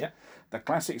songs. Yeah. The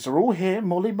classics are all here: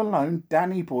 Molly Malone,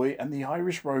 Danny Boy, and the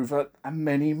Irish Rover, and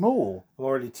many more. I'm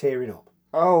already tearing up.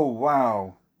 Oh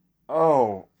wow!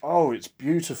 Oh, it's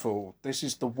beautiful. This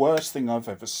is the worst thing I've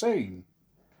ever seen.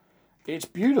 It's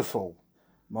beautiful.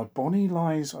 My bonny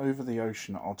lies over the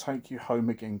ocean. I'll take you home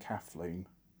again, Kathleen.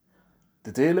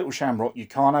 The dear little shamrock. You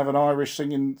can't have an Irish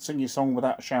singing song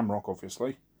without a shamrock,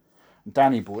 obviously. And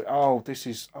Danny Boy. Oh, this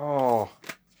is And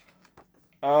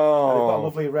they've got a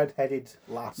lovely red-headed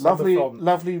lass.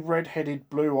 Lovely red-headed,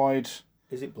 blue-eyed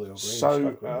Is it blue or green?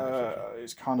 So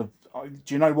it's kind of.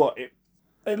 Do you know what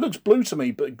it looks blue to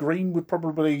me, but green would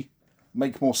probably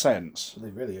make more sense. They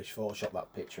really have photoshopped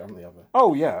that picture, haven't they? Of it?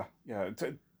 Oh yeah.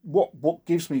 What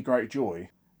gives me great joy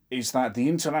is that the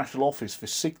international office for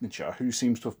Signature, who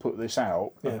seems to have put this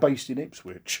out, are based in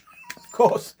Ipswich. Of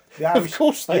course, the Irish, of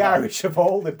course they the are. Irish of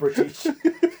all the British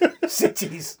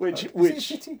cities. Which Is it a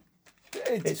city?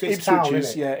 Ipswich Town, is,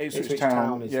 isn't it? yeah, Ipswich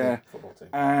Town, is yeah. the football team.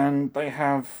 And they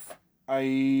have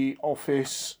a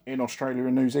office in Australia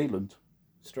and New Zealand.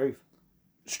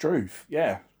 Struve,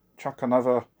 yeah. Chuck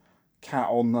another cat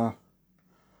on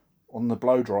the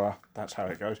blow dryer. That's how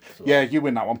it goes. Yeah, you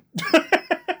win that one.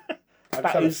 I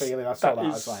just had a feeling I saw that. I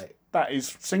was like, that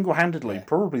is single-handedly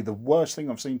probably the worst thing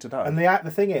I've seen today. And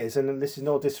the thing is, and this is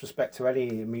no disrespect to any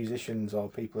musicians or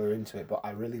people who are into it, but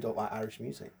I really don't like Irish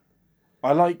music.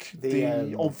 I like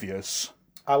the obvious.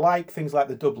 I like things like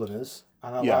the Dubliners,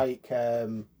 and I like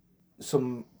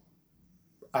some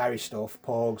Irish stuff,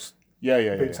 Pogues,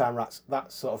 Boomtown Rats,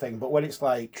 that sort of thing. But when it's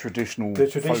like traditional,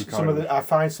 folk, I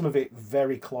find some of it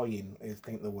very cloying. I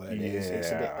think the word is. It's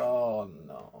a bit. Oh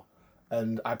no,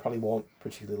 and I probably won't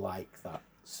particularly like that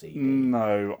CD.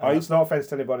 No, it's no offense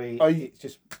to anybody. It's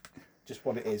just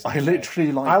what it is. I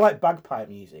literally like. I like bagpipe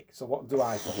music. So what do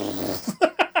I think?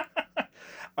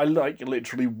 I like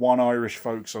literally one Irish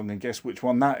folk song, and guess which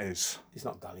one that is? It's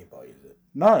not Danny Boy, is it?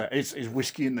 No, it's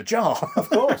Whiskey in the Jar. Of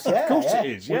course, yeah. Of course it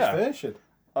is, yeah. Which version?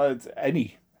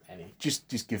 Any.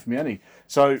 Just give me any.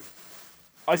 So,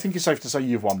 I think it's safe to say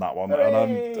you've won that one.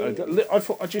 Hooray! And I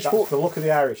thought That's the look of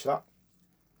the Irish, that.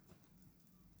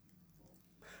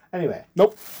 Anyway.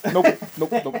 Nope.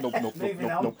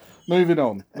 Moving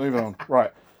on.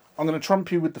 Right. I'm going to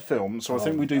trump you with the film, so I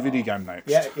think we do video game next.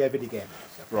 Yeah, video game.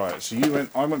 Right. So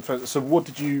I went first. So what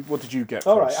did you get?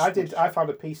 All first? right, I found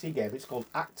a PC game. It's called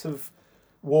Act of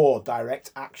War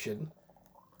Direct Action.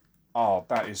 Oh,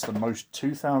 that is the most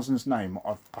 2000s name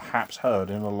I've perhaps heard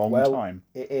in a long time.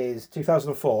 It is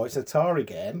 2004. It's an Atari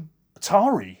game.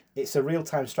 Atari? It's a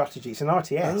real-time strategy. It's an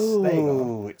RTS. Oh, there you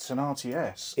go. It's an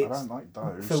RTS. I don't like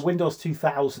those. For Windows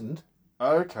 2000.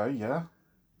 Okay, yeah.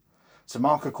 It's a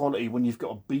mark of quality when you've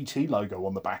got a BT logo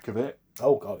on the back of it.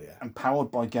 Oh, God, yeah. And powered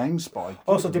by GameSpy.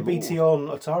 Also, did BT own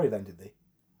Atari then, did they?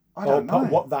 I don't know.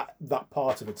 What that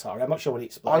part of Atari? I'm not sure what he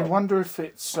explained. I wonder if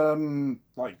it's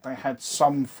like they had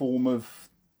some form of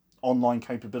online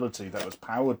capability that was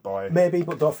powered by. Maybe,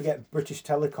 but don't forget British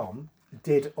Telecom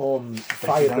did own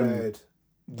Firebird.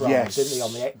 Yes, didn't they,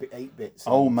 on the 8 bits?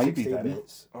 Oh, maybe then.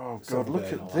 Bits, oh God,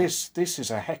 look at this! This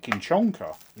is a heckin'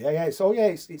 chonker. Yeah.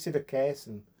 It's in a case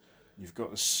and. You've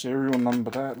got the serial number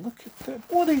there. Look at that.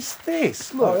 What is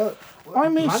this? Look, I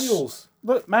miss manuals.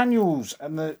 Look, manuals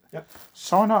and the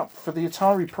sign up for the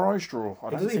Atari prize draw.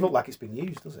 It doesn't even look like it's been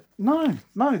used, does it? No.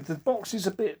 The box is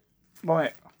a bit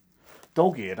like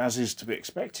dog-eared, as is to be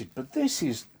expected. But this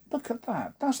is. Look at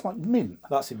that. That's like mint.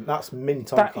 That's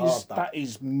mint on card. That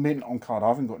is mint on card. I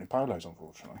haven't got any polos,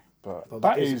 unfortunately. But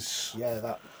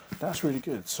that's really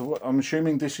good. So I'm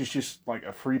assuming this is just like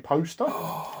a free poster.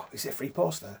 Oh, is it a free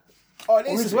poster? Oh, it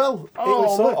is as well.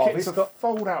 It's a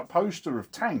fold-out poster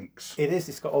of tanks. It is.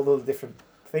 It's got all the different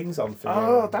things on for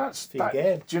your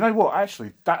game. Do you know what?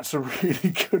 Actually, that's a really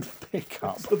good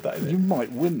pickup. You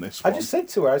might win this one. I just said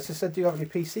to her, do you have any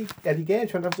games? Do you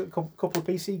want to have a couple of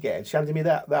PC games? She handed me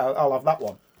that. I'll have that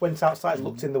one. Went outside and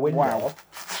looked in the window.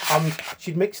 And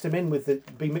she'd mixed them in with the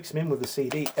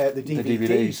CD, the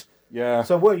DVDs. Yeah.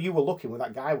 So where you were looking, where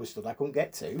that guy was stood, I couldn't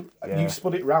get to. You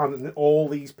spun it round, and all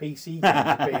these PC games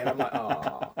appeared. I'm like,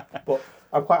 oh. But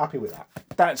I'm quite happy with that.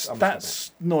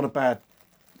 That's not a bad.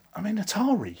 I mean,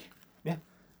 Atari. Yeah.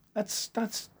 That's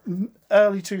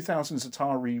early 2000s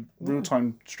Atari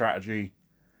real-time strategy.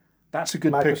 That's a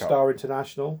good pickup. Microstar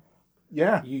International.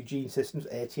 Yeah. Eugene Systems,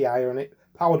 ATI on it.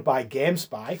 Powered by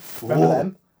GameSpy. Remember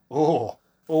them? Oh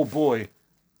boy.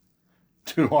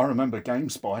 Do I remember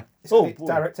GameSpy? It's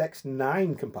DirectX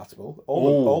 9 compatible.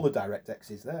 All the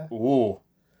DirectX is there. Oh,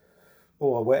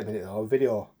 wait a minute though.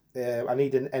 Video. I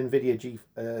need an NVIDIA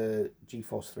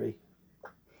GeForce 3.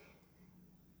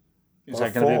 Is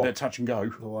that going to be a bit touch and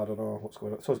go? No, I don't know what's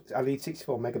going on. So I need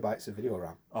 64 megabytes of video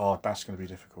RAM. Oh, that's going to be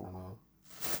difficult. I know.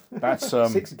 That's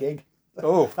 6 gig.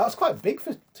 Oh, that was quite big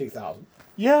for 2000.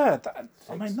 Yeah,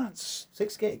 that's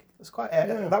 6 gig. That's quite.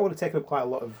 That would have taken up quite a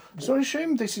lot of. So I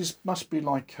assume this must be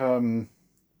like. Is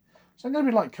that going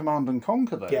to be like Command and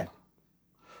Conquer then? Yeah.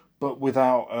 But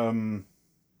without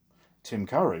Tim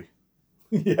Curry.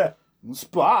 Yeah.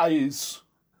 Spies.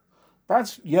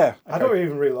 That's Okay. I don't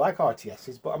even really like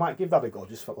RTSs, but I might give that a go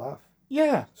just for laugh.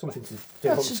 Yeah. Something to do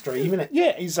on stream, innit?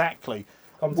 Yeah, exactly.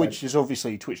 Content. Which is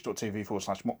obviously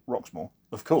twitch.tv/Rocksmore,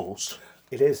 of course.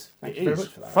 It is. Thank you very much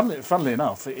for that. Funnily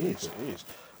enough, it is. It is.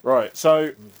 Right,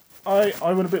 so I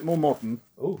went a bit more modern.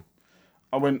 Oh.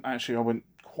 I went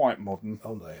quite modern.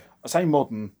 Oh, no. I say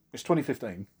modern, it's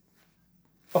 2015.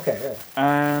 Okay, yeah.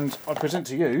 And I present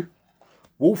to you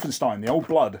Wolfenstein, the Old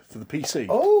Blood for the PC.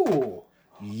 Oh!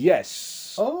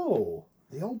 Yes. Oh,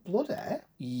 the Old Blood, eh?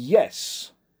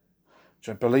 Yes. Which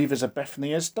I believe is a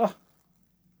Bethesda.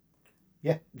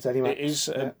 Yeah, Zenimax. It is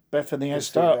a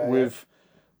Bethesda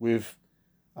with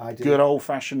good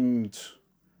old-fashioned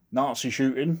Nazi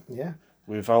shooting. Yeah.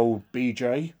 With old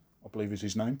BJ, I believe is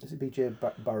his name. Is it BJ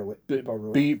Barowitz?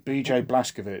 BJ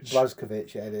Blazkowicz.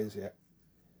 Blazkowicz, yeah, it is, yeah.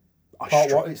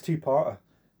 It's two-parter.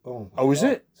 Oh, is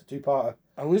it? It's a two-parter.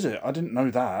 Oh, is it? I didn't know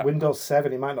that. Windows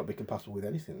 7, it might not be compatible with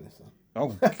anything in this one.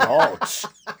 Oh, God.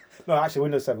 No, actually,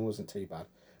 Windows 7 wasn't too bad.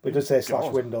 But it does say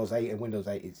 / Windows 8, and Windows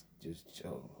 8 is just...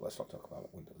 Oh, let's not talk about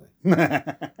Windows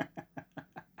 8.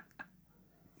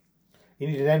 You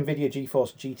need an NVIDIA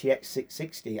GeForce GTX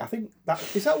 660. I think that...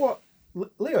 Is that what...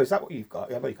 Leo, is that what you've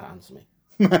got? I know you can't answer me.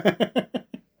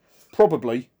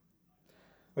 Probably.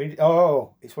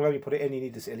 It's when you put it in, you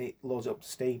need to... And it loads up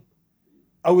Steam.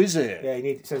 Oh, is it? Yeah,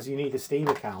 it says you need a Steam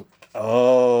account.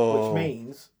 Oh. Which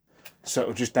means... So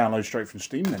it'll just download straight from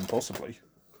Steam then, possibly.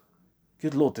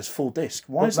 Good Lord, there's 4 discs.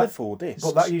 Why is there 4 discs?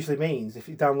 But that usually means if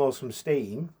it downloads from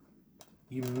Steam,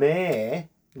 you may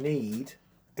need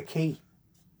a key.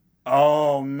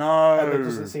 Oh, no. And there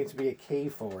doesn't seem to be a key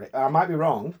for it. I might be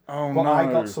wrong, but no.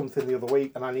 I got something the other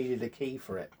week and I needed a key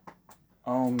for it.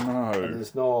 Oh, no. And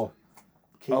there's no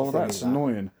key Oh, that's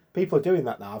annoying. People are doing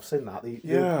that now. I've seen that.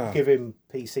 They'll give him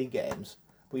PC games,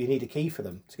 but you need a key for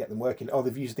them to get them working. Oh,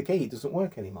 they've used the key. It doesn't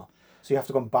work anymore. So you have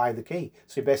to go and buy the key.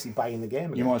 So you're basically buying the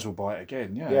game again. You might as well buy it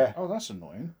again, yeah. Oh, that's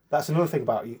annoying. That's another thing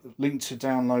about you. Link to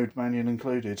download manual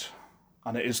included.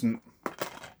 And it isn't.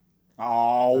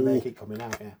 Oh. And they keep coming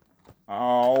out, yeah.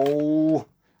 Oh.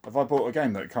 Have I bought a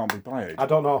game that can't be played? I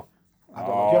don't know. Do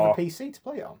you have a PC to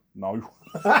play it on? No.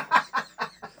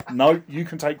 No, you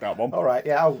can take that one. All right,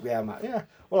 yeah.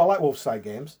 Well, I like Wolfenstein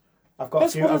games. I've got a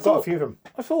few of them.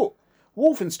 I thought,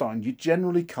 Wolfenstein, you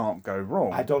generally can't go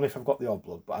wrong. I don't know if I've got the Old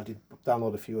Blood, but I did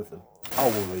download a few of them. Oh,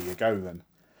 well, there you go then.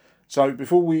 So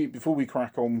before we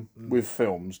crack on with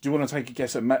films, do you want to take a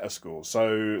guess at Metascore?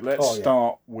 So let's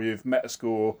start with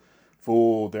Metascore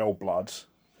for the Old Blood.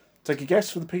 Take a guess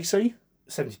for the PC?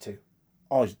 72.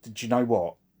 Oh, did you know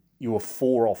what? You were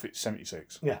 4 off. It's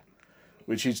 76. Yeah.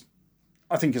 Which is,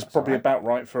 I think, is probably about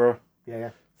right for a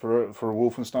for a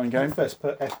Wolfenstein game. It's first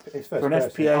for an person.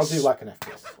 FPS. I'll do like an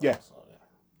FPS. Yeah.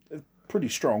 Pretty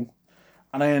strong.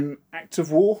 And then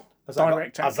Active War,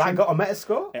 direct action. Has that got a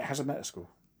Metascore? It has a Metascore.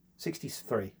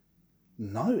 63.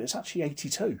 No, it's actually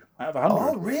 82 out of 100.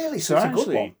 Oh, really? So it's actually, a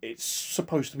good one. it's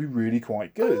supposed to be really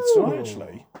quite good. Oh, so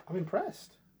actually, I'm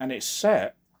impressed. And it's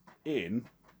set in,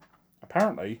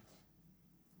 apparently,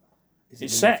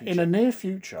 it's set in a near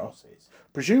future,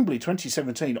 presumably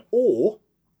 2017 or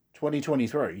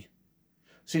 2023,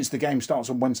 since the game starts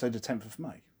on Wednesday the 10th of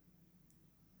May.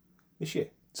 This year?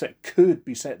 So it could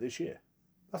be set this year.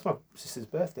 That's my sister's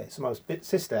birthday. So my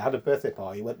sister had a birthday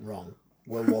party, went wrong.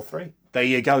 World War 3. There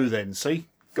you go then, see?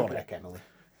 Got it. Emily.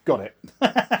 Got it.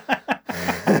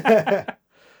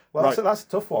 Well, right. That's a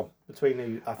tough one between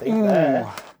you, I think. There.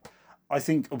 I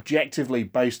think objectively,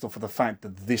 based off of the fact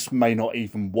that this may not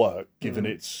even work, given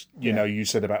it's, you know, you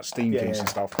said about Steam things and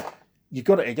stuff, you've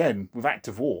got it again with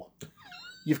Active War.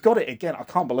 You've got it again. I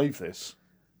can't believe this.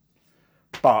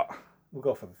 But we'll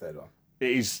go for the third one. It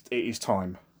is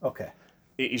time. Okay.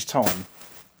 It is time.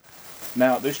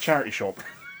 Now, this charity shop,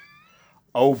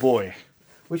 oh boy.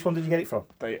 Which one did you get it from?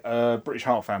 British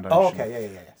Heart Foundation. Oh, okay,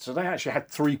 yeah. So they actually had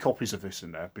 3 copies of this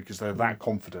in there because they're that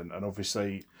confident, and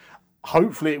obviously,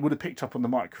 hopefully it would have picked up on the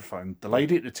microphone. The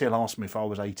lady at the till asked me if I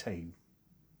was 18.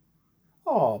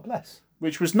 Oh, bless.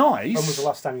 Which was nice. When was the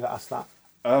last time you got asked that?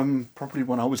 Probably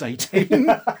when I was 18.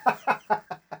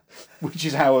 Which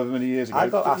is however many years ago. I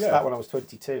got asked that when I was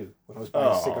 22, when I was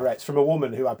buying cigarettes from a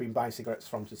woman who I'd been buying cigarettes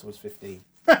from since I was 15.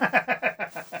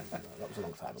 That was a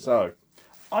long time ago. So,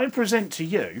 I present to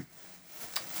you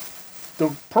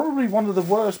probably one of the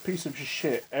worst pieces of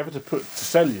shit ever to put to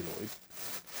celluloid.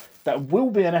 That will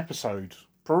be an episode,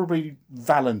 probably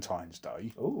Valentine's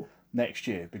Day next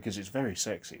year, because it's very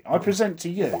sexy. I present to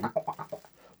you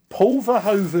Paul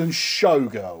Verhoeven's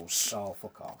Showgirls. Oh,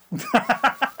 fuck off.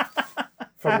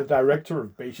 From the director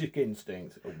of Basic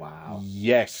Instinct. Oh, wow.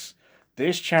 Yes.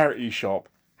 This charity shop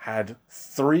had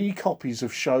 3 copies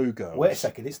of Showgirls. Wait a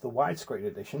second, it's the widescreen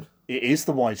edition. It is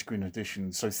the widescreen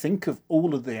edition, so think of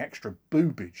all of the extra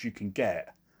boobage you can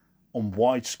get on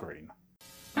widescreen.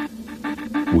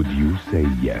 Would you say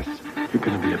yes? You're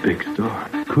gonna be a big star.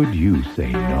 Could you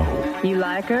say no? You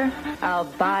like her? I'll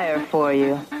buy her for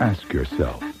you. Ask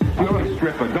yourself. You're a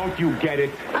stripper, don't you get it?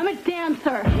 I'm a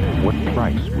dancer. What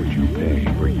price would you pay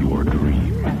for your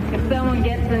dream? If someone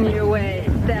gets in your way,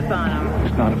 step on them.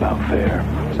 It's not about fair.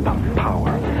 It's about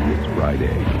power. This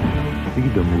Friday, see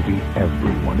the movie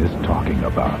everyone is talking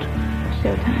about.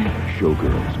 Showtime.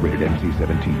 Showgirls, rated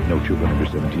NC-17. No children under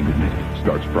 17 admitted.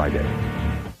 Starts Friday.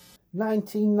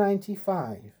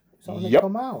 1995. Is that when it Yep.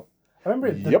 come out? I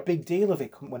remember the Yep. big deal of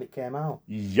it when it came out.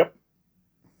 Yep.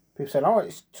 People saying,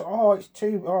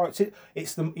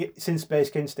 it's in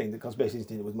Basic Instinct, because Basic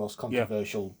Instinct was the most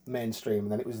controversial mainstream,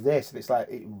 and then it was this, and it's like,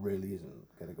 it really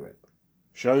isn't get a grip.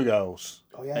 Showgirls.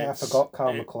 Oh yeah, I forgot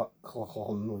Carl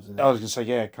McLachlan was in it. I was going to say,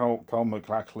 yeah, Carl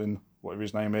McLachlan, whatever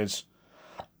his name is.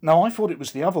 No, I thought it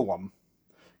was the other one.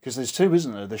 Because there's two,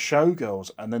 isn't there? The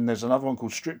Showgirls, and then there's another one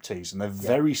called Striptease, and they're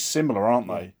very similar, aren't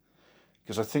they?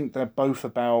 Because I think they're both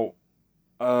about...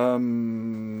 I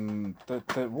want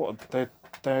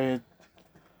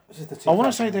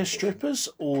to say they're strippers,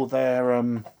 or they're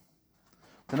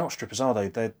not strippers, are they?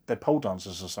 They're pole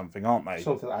dancers or something, aren't they?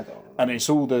 Something I don't know. And it's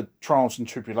all the trials and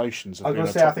tribulations of I was being going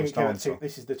a to say, I topless think dancer.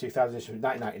 this is the 2000 edition,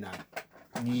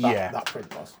 1999. Yeah, That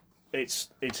print was. it's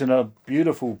in a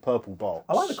beautiful purple box.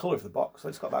 I like the colour of the box.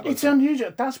 It's got that. It's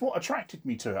unusual. That's what attracted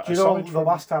me to it. Do you know the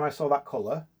last time I saw that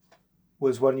colour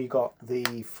was when you got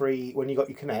when you got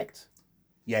your Connect.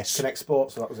 Yes. Connect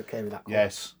Sports, so that was it came in that colour.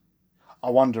 Yes. I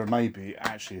wonder maybe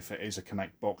actually if it is a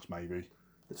Connect box, maybe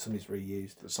That somebody's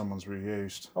reused. that someone's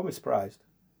reused. I'll be surprised.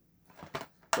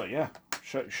 But yeah,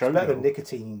 It's better than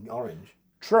Nicotine Orange.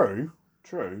 True.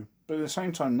 But at the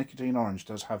same time, Nicotine Orange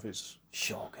does have its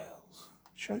Showgirls.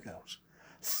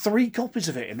 3 copies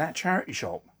of it in that charity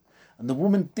shop, and the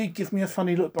woman did give me a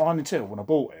funny look behind the till when I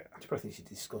bought it. I probably think she's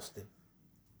disgusting.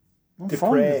 I'm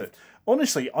fine with it.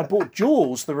 Honestly, I bought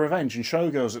Jaws, The Revenge, and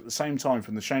Showgirls at the same time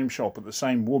from the same shop at the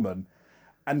same woman,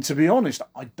 and to be honest,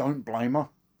 I don't blame her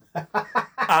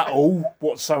at all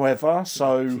whatsoever.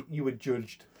 So you were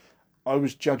judged. I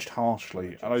was judged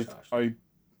harshly, and I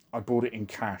bought it in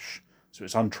cash, so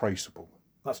it's untraceable.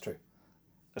 That's true.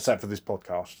 Except for this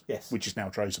podcast, yes, which is now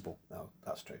traceable. No,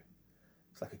 that's true.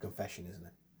 It's like a confession, isn't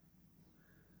it?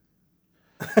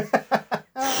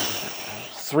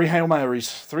 3 Hail Marys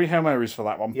for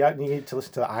that one. Yeah, you need to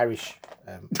listen to the Irish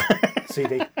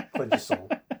CD, Cleanse Your Soul.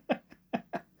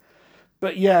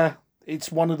 But yeah, it's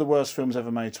one of the worst films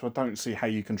ever made, so I don't see how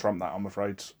you can trump that, I'm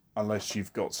afraid, unless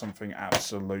you've got something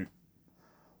absolute.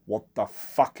 What the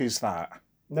fuck is that?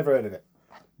 Never heard of it.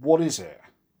 What is it?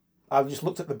 I just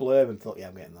looked at the blurb and thought, yeah,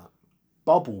 I'm getting that.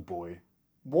 Bubble Boy.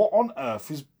 What on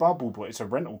earth is Bubble Boy? It's a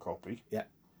rental copy. Yeah,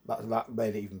 that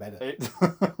made it even better.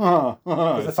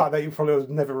 Because the fact that it probably was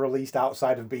never released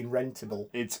outside of being rentable.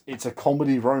 It's a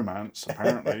comedy romance,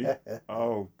 apparently.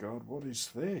 Oh, God, what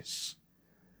is this?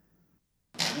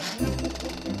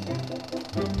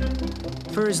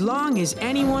 For as long as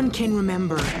anyone can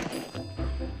remember,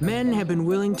 men have been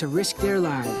willing to risk their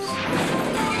lives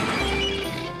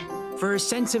for a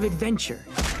sense of adventure,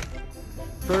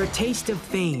 for a taste of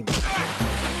fame,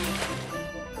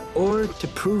 or to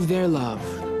prove their love.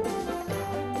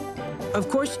 Of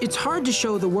course, it's hard to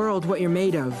show the world what you're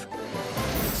made of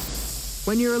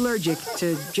when you're allergic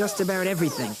to just about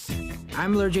everything.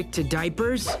 I'm allergic to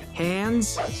diapers,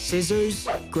 hands, scissors,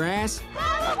 grass,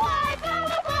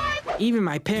 even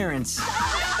my parents.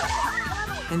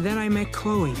 And then I met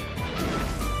Chloe.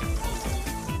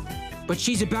 But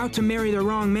she's about to marry the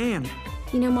wrong man.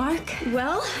 You know, Mark,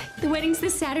 well, the wedding's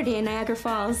this Saturday in Niagara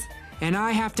Falls. And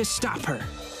I have to stop her.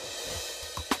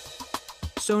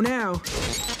 So now,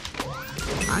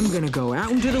 I'm gonna go out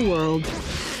into the world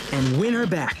and win her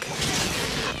back.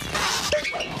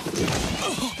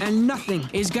 And nothing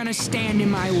is gonna stand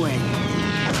in my way.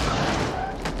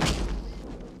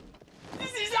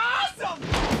 This is awesome!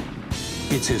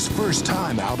 It's his first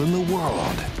time out in the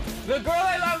world. The girl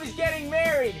I love is getting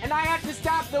married, and I have to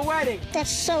stop the wedding.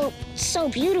 That's so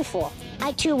beautiful.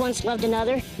 I too once loved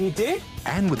another. You did?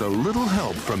 And with a little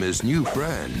help from his new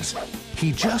friends,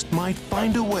 he just might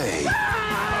find a way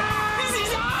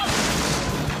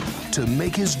to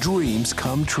make his dreams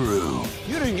come true.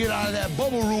 You didn't get out of that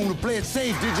bubble room to play it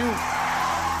safe, did you?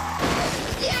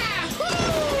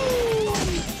 Yahoo!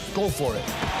 Go for it.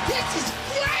 This is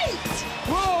great!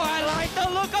 Whoa, I like the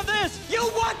look of this! You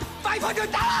want $500?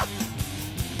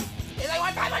 Yes, I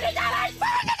want $500! $500!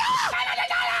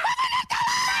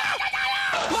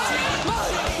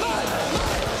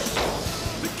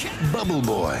 Bubble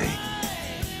Boy.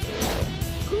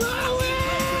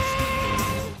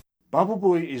 Bubble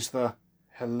Boy is the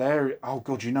Hilarious. Oh,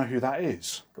 God, you know who that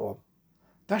is? Go on.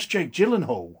 That's Jake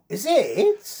Gyllenhaal. Is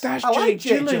it? That's I Jake like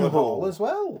Jake Gyllenhaal as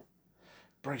well.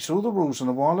 Breaks all the rules on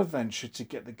a wild adventure to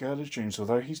get the girl of his dreams,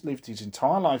 although he's lived his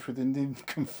entire life within the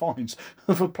confines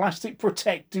of a plastic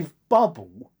protective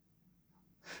bubble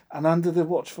and under the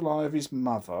watchful eye of his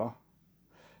mother.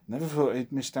 Never thought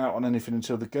he'd missed out on anything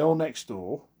until the girl next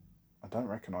door, I don't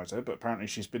recognise her, but apparently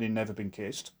she's been in Never Been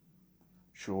Kissed.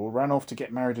 Sure, ran off to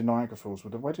get married in Niagara Falls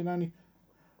with a wedding only.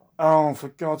 Oh, for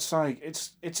God's sake,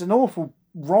 it's an awful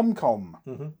rom-com.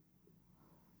 Mm-hmm.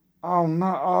 Oh,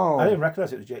 no. Oh. I didn't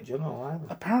recognise it was Jake Gyllenhaal either.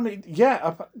 Apparently,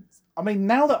 yeah. I mean,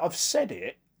 now that I've said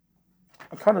it,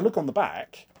 I kind of look on the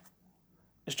back.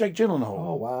 It's Jake Gyllenhaal.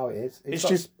 Oh, wow, it is. It's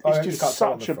just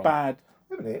such a bad...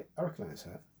 Wait a minute, I recognise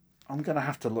her. I'm going to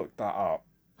have to look that up.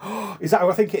 Is that who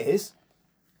I think it is?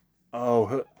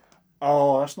 Oh,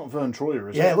 that's not Vern Troyer,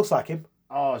 is it? Yeah, it looks like him.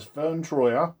 Oh, it's Vern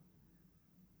Troyer.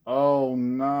 Oh,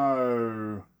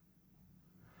 no.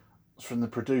 It's from the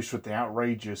producer with the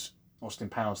outrageous Austin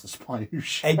Powers, The Spy Who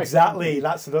Shagged Me. Exactly.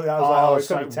 That's the. I was like, oh, it's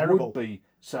going to be terrible.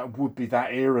 So it would be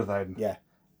that era then. Yeah.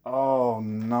 Oh,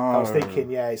 no. I was thinking,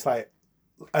 yeah, it's like,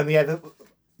 and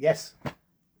yes.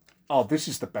 Oh, this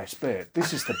is the best bit.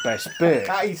 This is the best bit.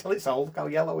 Can't you tell it's old? Look how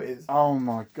yellow it is. Oh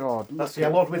my God! That's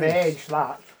yellowed with age.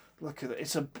 That. Look at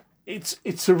it.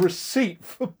 It's a receipt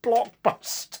for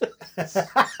Blockbusters.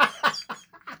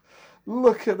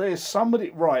 Look at this. Somebody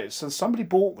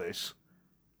bought this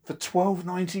for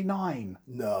 $12.99.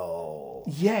 No.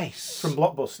 Yes. From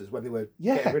Blockbusters when they were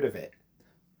getting rid of it.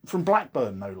 From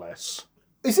Blackburn, no less.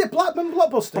 Is it Blackburn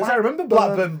Blockbusters? I remember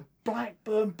Blackburn.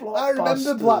 Blackburn Blockbusters. I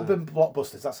remember Blackburn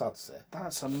Blockbusters. That's hard to say.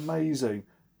 That's amazing.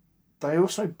 They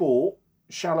also bought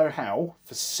Shallow Hal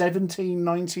for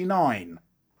 $17.99.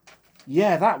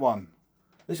 Yeah, that one.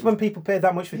 This is when people paid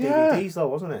that much for DVDs, though,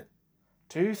 wasn't it?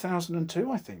 2002,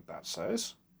 I think that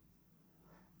says.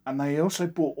 And they also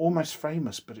bought Almost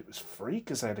Famous, but it was free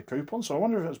because they had a coupon. So I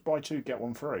wonder if it was buy two, get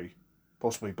one free.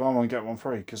 Possibly buy one, get one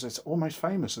free because it's Almost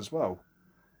Famous as well.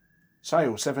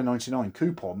 Sale $7.99,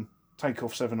 coupon take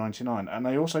off $7.99, and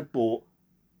they also bought,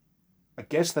 I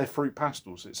guess they're fruit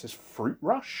pastels. It says Fruit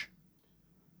Rush.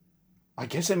 I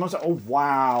guess it must. Oh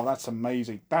wow, that's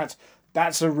amazing. That's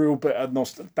a real bit of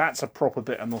that's a proper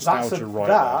bit of nostalgia right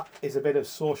there. That is a bit of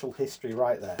social history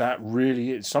right there. That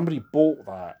really is. Somebody bought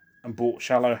that and bought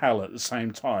Shallow Hal at the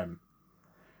same time,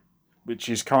 which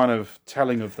is kind of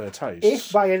telling of their taste.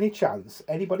 If by any chance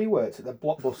anybody worked at the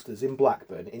Blockbusters in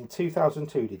Blackburn in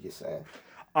 2002, did you say?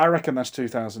 I reckon that's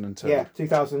 2002. Yeah,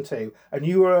 2002. And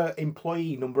you were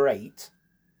employee number 8.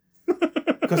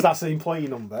 Because that's the employee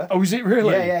number. Oh, is it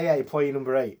really? Yeah, employee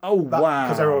number 8. Oh, wow.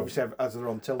 Because they're obviously as their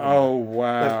own till number. Oh,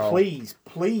 wow. Then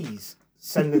please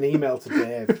send an email to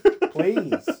Dave.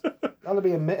 Please. That'll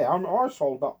be a minute. I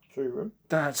sold that to him.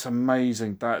 That's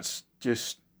amazing. That's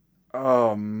just...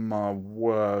 Oh, my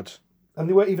word. And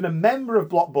they weren't even a member of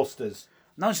Blockbusters.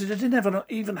 No, so they didn't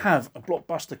even have a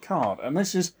Blockbuster card. And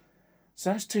this is...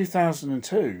 So that's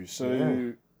 2002. So...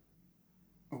 Yeah.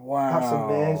 Wow. That's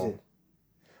amazing.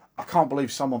 I can't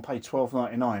believe someone paid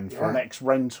 $12.99 for an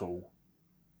ex-rental,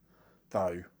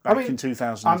 though, back in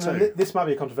 2002. This might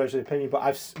be a controversial opinion,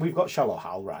 but we've got Shallow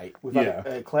Hal, right? We've had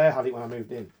it, Claire had it when I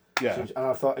moved in. Yeah. And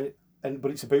I thought... but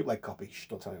it's a bootleg copy. Shh,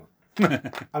 don't tell anyone.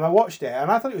 And I watched it,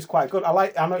 and I thought it was quite good.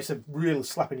 I know it's a real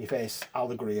slap in your face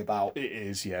allegory about... It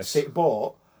is, yes.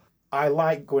 But I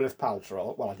like Gwyneth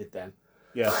Paltrow. Well, I did then.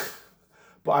 Yeah.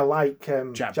 But I like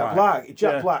Jack Black.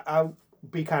 Jack Black,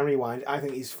 Be Kind Rewind, I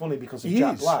think he's funny because of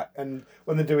Jack Black. And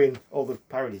when they're doing all the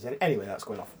parodies... Anyway, that's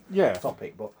going off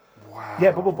topic, but... Wow.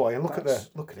 Yeah, Bubble Boy, and look at it.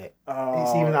 It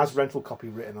even has rental copy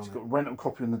written on it. It's got rental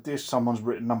copy on the disc. Someone's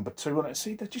written number 2 on it.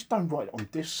 See, they just don't write on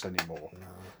discs anymore. No.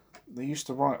 They used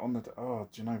to write on the... Oh,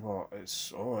 do you know what?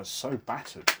 It's so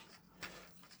battered.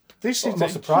 This is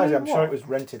not surprising. I'm sure it was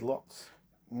rented lots.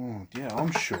 Yeah,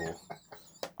 I'm sure.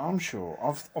 I'm sure.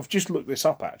 I've just looked this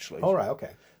up, actually. All right,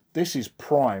 okay. This is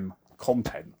prime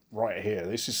content right here.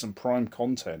 This is some prime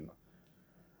content.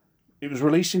 It was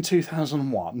released in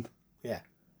 2001. Yeah.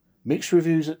 Mixed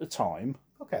reviews at the time.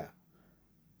 Okay.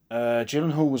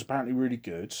 Gyllenhaal was apparently really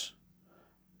good. It's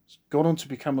gone on to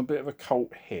become a bit of a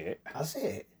cult hit. Has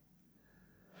it?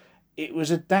 It was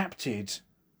adapted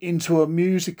into a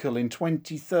musical in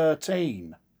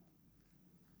 2013.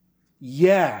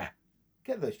 Yeah.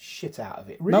 Get the shit out of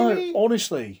it. Really? No,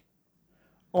 honestly,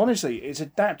 it's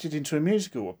adapted into a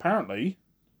musical. Apparently,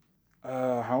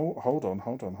 hold on.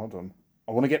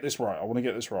 I want to get this right.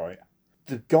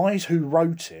 The guys who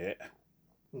wrote it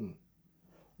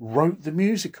wrote the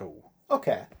musical.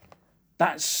 Okay.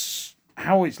 That's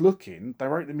how it's looking. They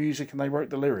wrote the music and they wrote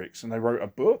the lyrics and they wrote a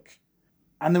book.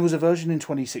 And there was a version in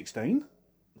 2016.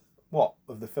 What?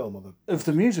 Of the film or of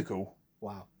the musical?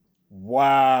 Wow.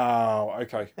 Wow.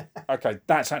 Okay. Okay,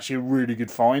 that's actually a really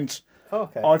good find.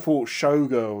 Okay. I thought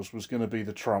Showgirls was going to be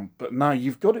the trump, but no,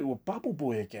 you've got it with Bubble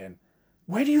Boy again.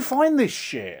 Where do you find this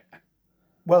shit?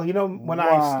 Well, you know, when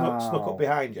I snuck up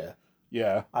behind you,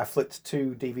 yeah, I flipped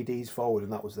 2 DVDs forward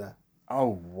and that was there.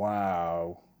 Oh,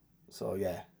 wow. So,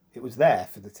 yeah, it was there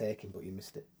for the taking, but you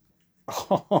missed it.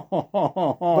 But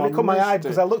it caught my eye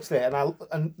because I looked at it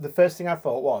and the first thing I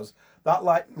thought was, that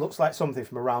looks like something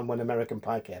from around when American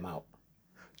Pie came out.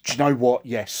 Do you know what?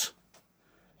 Yes.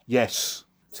 Yes.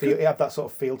 So you have that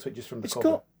sort of feel to it just from the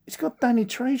cover. It's got Danny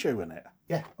Trejo in it.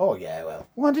 Yeah. Oh, yeah, well.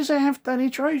 Why does it have Danny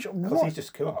Trejo? Because he's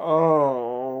just cool.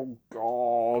 Oh,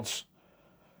 God.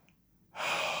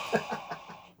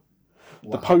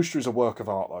 The poster is a work of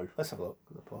art, though. Let's have a look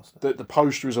at the poster. The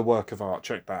poster is a work of art.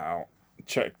 Check that out.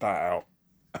 Check that out.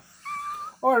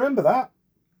 Oh, I remember that.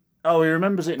 Oh, he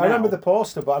remembers it now. I remember the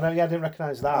poster, but I didn't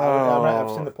recognise that.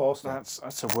 I've seen the poster.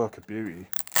 That's a work of beauty.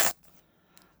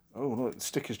 Oh, look, the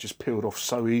sticker's just peeled off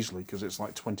so easily because it's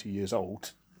like 20 years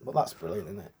old. But that's brilliant,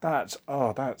 isn't it? That's.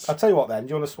 I'll tell you what then.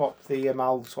 Do you want to swap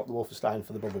I'll swap the Wolfenstein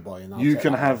for the Bubble Boy, and you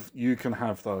can have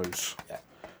those. Yeah.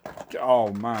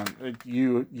 Oh man,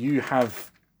 you've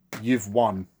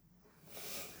won.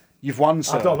 You've won,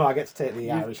 sir. I don't know. I get to take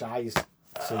the Irish Eyes.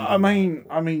 I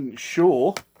mean,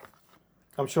 sure.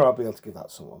 I'm sure I'll be able to give that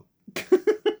to someone.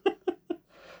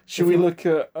 Should we look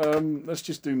at? Let's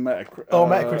just do Metacritic.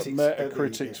 Metacritic.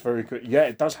 Metacritic's very good. Yeah,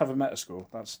 it does have a Metascore.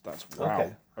 That's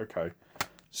wow. Okay.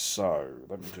 So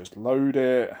let me just load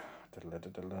it.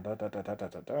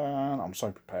 I'm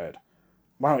so prepared.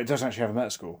 Wow, it does actually have a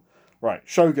Metascore. Right,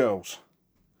 Showgirls.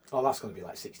 Oh, that's going to be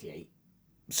like 68.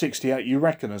 68, you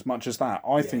reckon as much as that?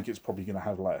 I think it's probably going to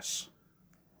have less.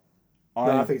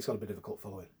 I think it's got a bit of a cult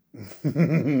following.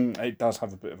 It does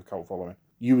have a bit of a cult following.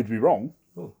 You would be wrong.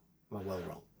 Oh, well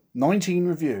wrong. 19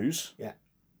 reviews. Yeah.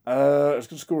 It's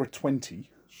going to score a 20.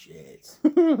 Shit.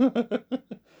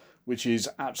 Which is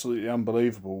absolutely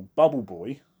unbelievable. Bubble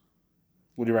Boy.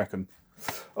 What do you reckon?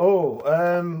 Oh,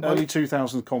 early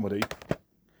 2000s comedy.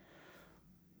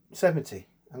 70.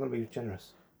 I'm going to be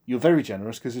generous. You're very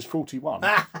generous because it's 41.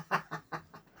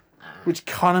 Which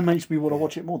kind of makes me want to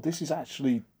watch it more. This is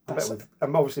actually...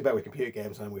 I'm obviously better with computer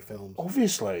games than with films.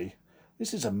 Obviously.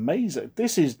 This is amazing.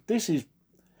 This is...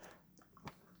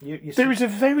 You there is a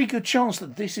very good chance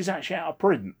that this is actually out of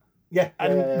print. Yeah.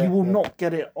 And you will not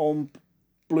get it on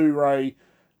Blu-ray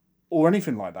or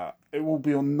anything like that. It will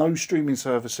be on no streaming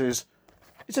services.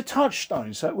 It's a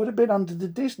Touchstone, so it would have been under the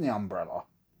Disney umbrella.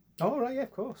 Oh, right, yeah,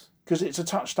 of course. Because it's a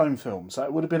Touchstone film, so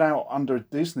it would have been out under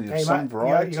Disney of some variety.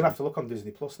 Yeah, you're going to have to look on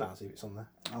Disney Plus now, see if it's on there.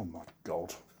 Oh, my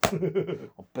God.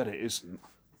 I bet it isn't.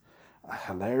 A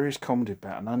hilarious comedy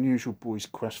about an unusual boy's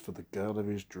quest for the girl of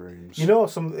his dreams. You know,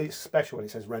 it's special when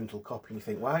it says rental copy, and you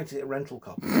think, why is it a rental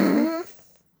copy?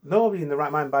 Nobody in the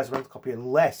right mind buys a rental copy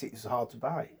unless it's hard to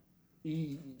buy.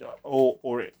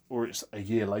 Or it's a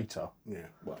year later. Yeah,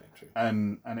 well, true.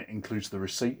 And it includes the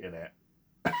receipt in it.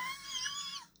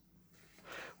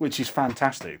 Which is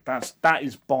fantastic. That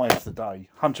is buy of the day,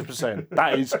 100%.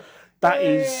 That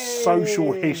is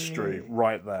social history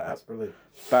right there. That's brilliant.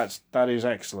 That is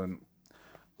excellent.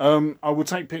 I will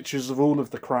take pictures of all of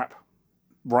the crap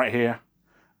right here,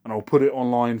 and I'll put it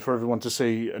online for everyone to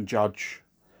see and judge,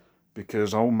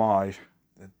 because oh my,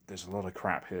 there's a lot of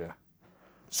crap here.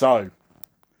 So,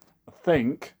 I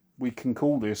think we can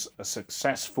call this a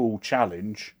successful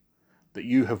challenge that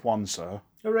you have won, sir.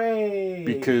 Hooray!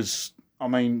 Because I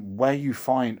mean,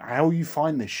 how you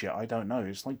find this shit, I don't know.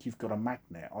 It's like you've got a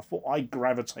magnet. I thought I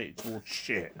gravitated towards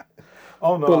shit.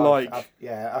 Oh no! But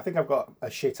I think I've got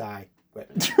a shit eye.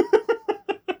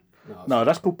 No,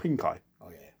 that's called pink eye. Oh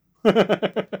yeah.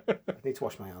 I need to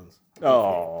wash my hands.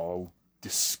 Oh,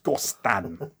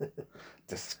 disgusting.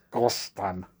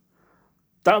 Disgusting.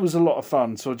 That was a lot of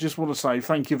fun. So I just want to say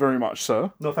thank you very much,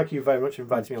 sir. No, thank you very much for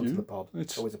inviting me onto the pod.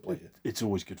 It's always a pleasure. It's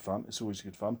always good fun. It's always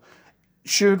good fun.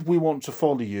 Should we want to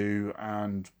follow you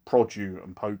and prod you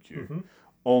and poke you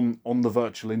on the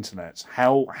virtual internets,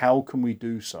 how can we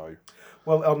do so?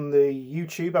 Well, on the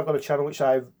YouTube, I've got a channel which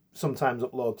I sometimes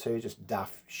upload to, just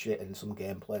daft shit and some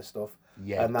gameplay stuff.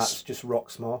 Yeah. And that's just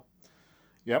Rocksmore.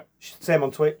 Yep. Same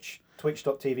on Twitch,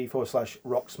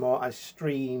 twitch.tv/Rocksmore. I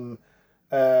stream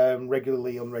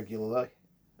regularly, unregularly.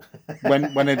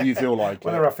 Whenever you feel like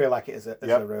Whenever I feel like it as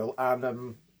a rule.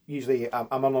 And usually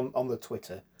I'm on the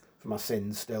Twitter for my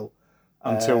sins still.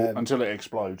 Until it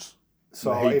explodes.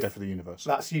 So the heat death of the universe.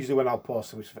 That's usually when I'll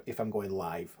post if I'm going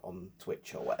live on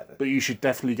Twitch or whatever. But you should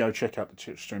definitely go check out the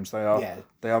Twitch streams.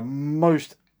 They are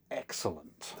most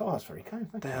excellent. Oh, that's very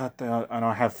kind. Thank you. They are, and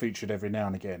I have featured every now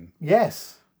and again.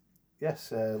 Yes.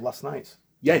 Last night.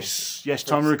 Yes.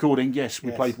 Time of recording. Yes,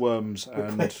 we played Worms,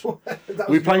 and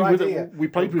we played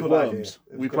with Worms.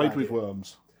 We played with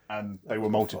Worms, and they were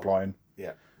multiplying.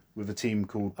 Yeah. With a team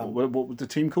called what was the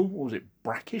team called? What was it?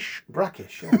 Brackish.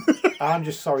 Yeah. I'm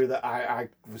just sorry that I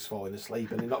was falling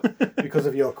asleep, and not because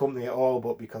of your company at all,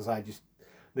 but because I just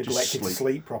neglected to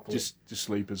sleep properly. Just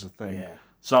sleep is a thing. Yeah.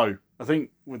 So I think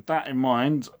with that in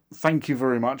mind, thank you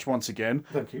very much once again.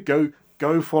 Thank you.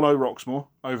 Go follow Rocksmore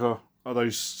over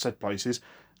those said places.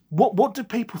 What do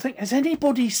people think? Has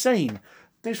anybody seen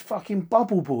this fucking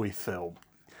Bubble Boy film?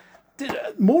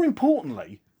 More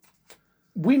importantly,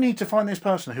 we need to find this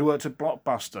person who worked at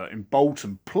Blockbuster in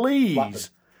Bolton.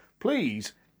 Please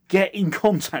get in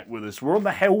contact with us. We're on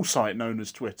the hell site known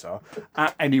as Twitter,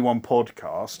 at Anyone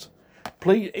Podcast.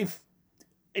 Please,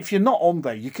 if you're not on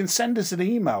there, you can send us an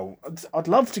email. I'd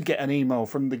love to get an email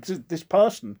from this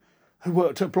person who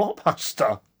worked at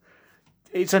Blockbuster.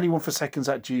 It's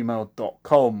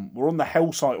anyoneforseconds@gmail.com. We're on the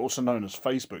hell site, also known as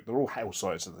Facebook. They're all hell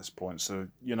sites at this point, so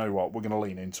you know what? We're going to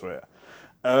lean into it.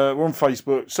 We're on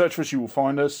Facebook. Search for us, you will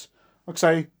find us. Like I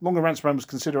say, longer rants, rambles,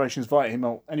 considerations via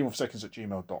email,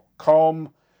 anyoneforseconds@gmail.com.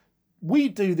 We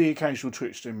do the occasional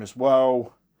Twitch stream as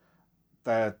well.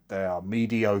 They are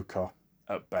mediocre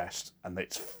at best, and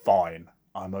it's fine.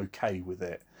 I'm okay with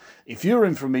it. If you're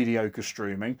in for mediocre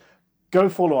streaming, go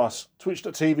follow us,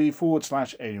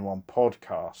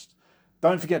 twitch.tv/anyonePodcast.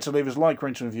 Don't forget to leave us a like,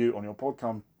 rate, and review on your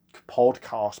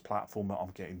podcast platform.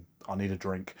 I need a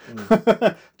drink.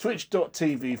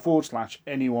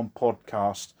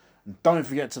 Twitch.tv/anyonePodcast. And don't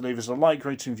forget to leave us a like,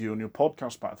 rate, and review on your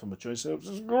podcast platform, which helps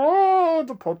us grow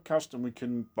the podcast, and we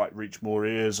can reach more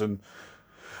ears, and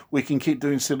we can keep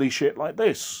doing silly shit like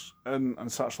this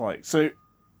and such like. So,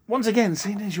 once again,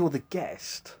 seeing as you're the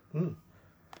guest, we're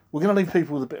going to leave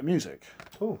people with a bit of music.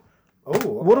 Oh. Okay.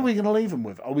 What are we going to leave them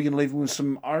with? Are we going to leave them with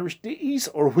some Irish ditties,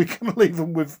 or are we going to leave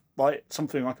them with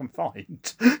something I can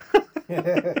find?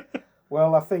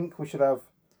 Well, I think we should have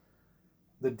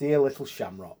the Dear Little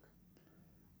Shamrock.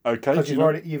 Okay. Because you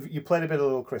played a bit of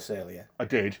Little Chris earlier. I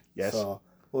did. Yes. So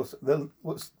let's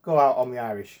go out on the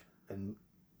Irish and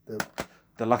the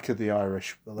luck of the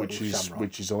Irish, which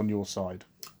is on your side.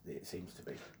 It seems to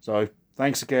be. So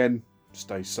thanks again.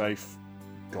 Stay safe.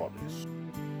 God bless.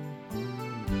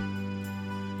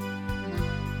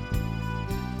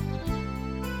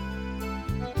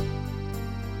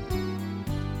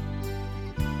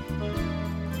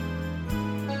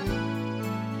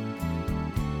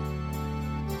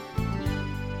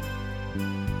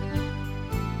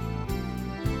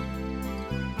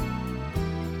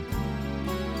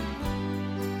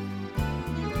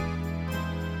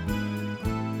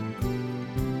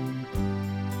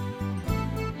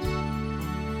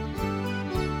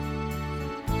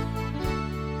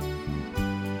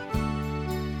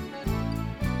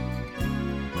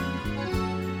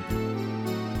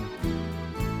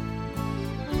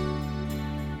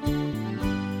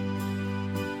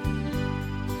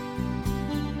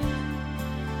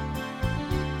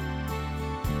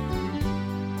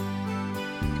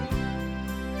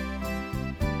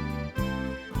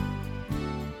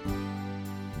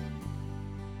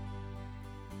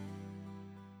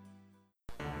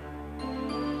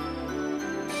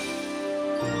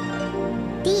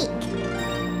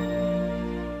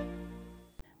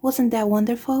 Wasn't that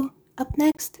wonderful? Up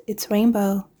next, it's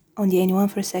Rainbow on the Anyone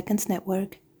for Seconds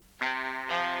network.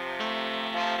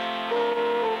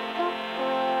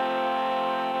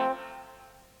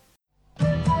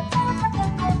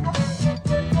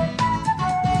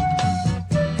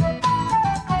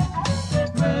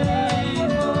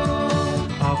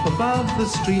 Up above the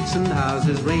streets and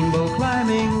houses, rainbow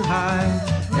climbing high.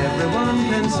 Everyone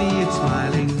can see it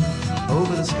smiling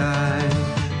over the sky.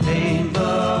 Paint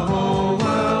the whole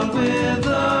world with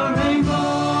a rainbow.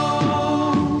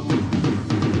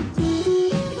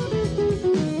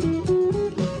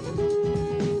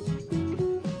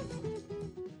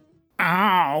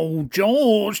 Ow,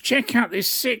 George, check out this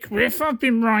sick riff I've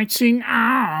been writing.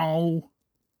 Ow.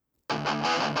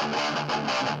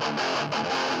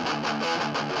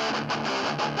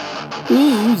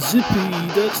 Ooh, Zippy,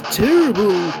 that's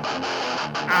terrible.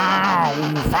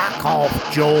 Ow, fuck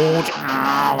off, George.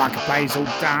 Ow, I could play this all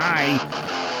day.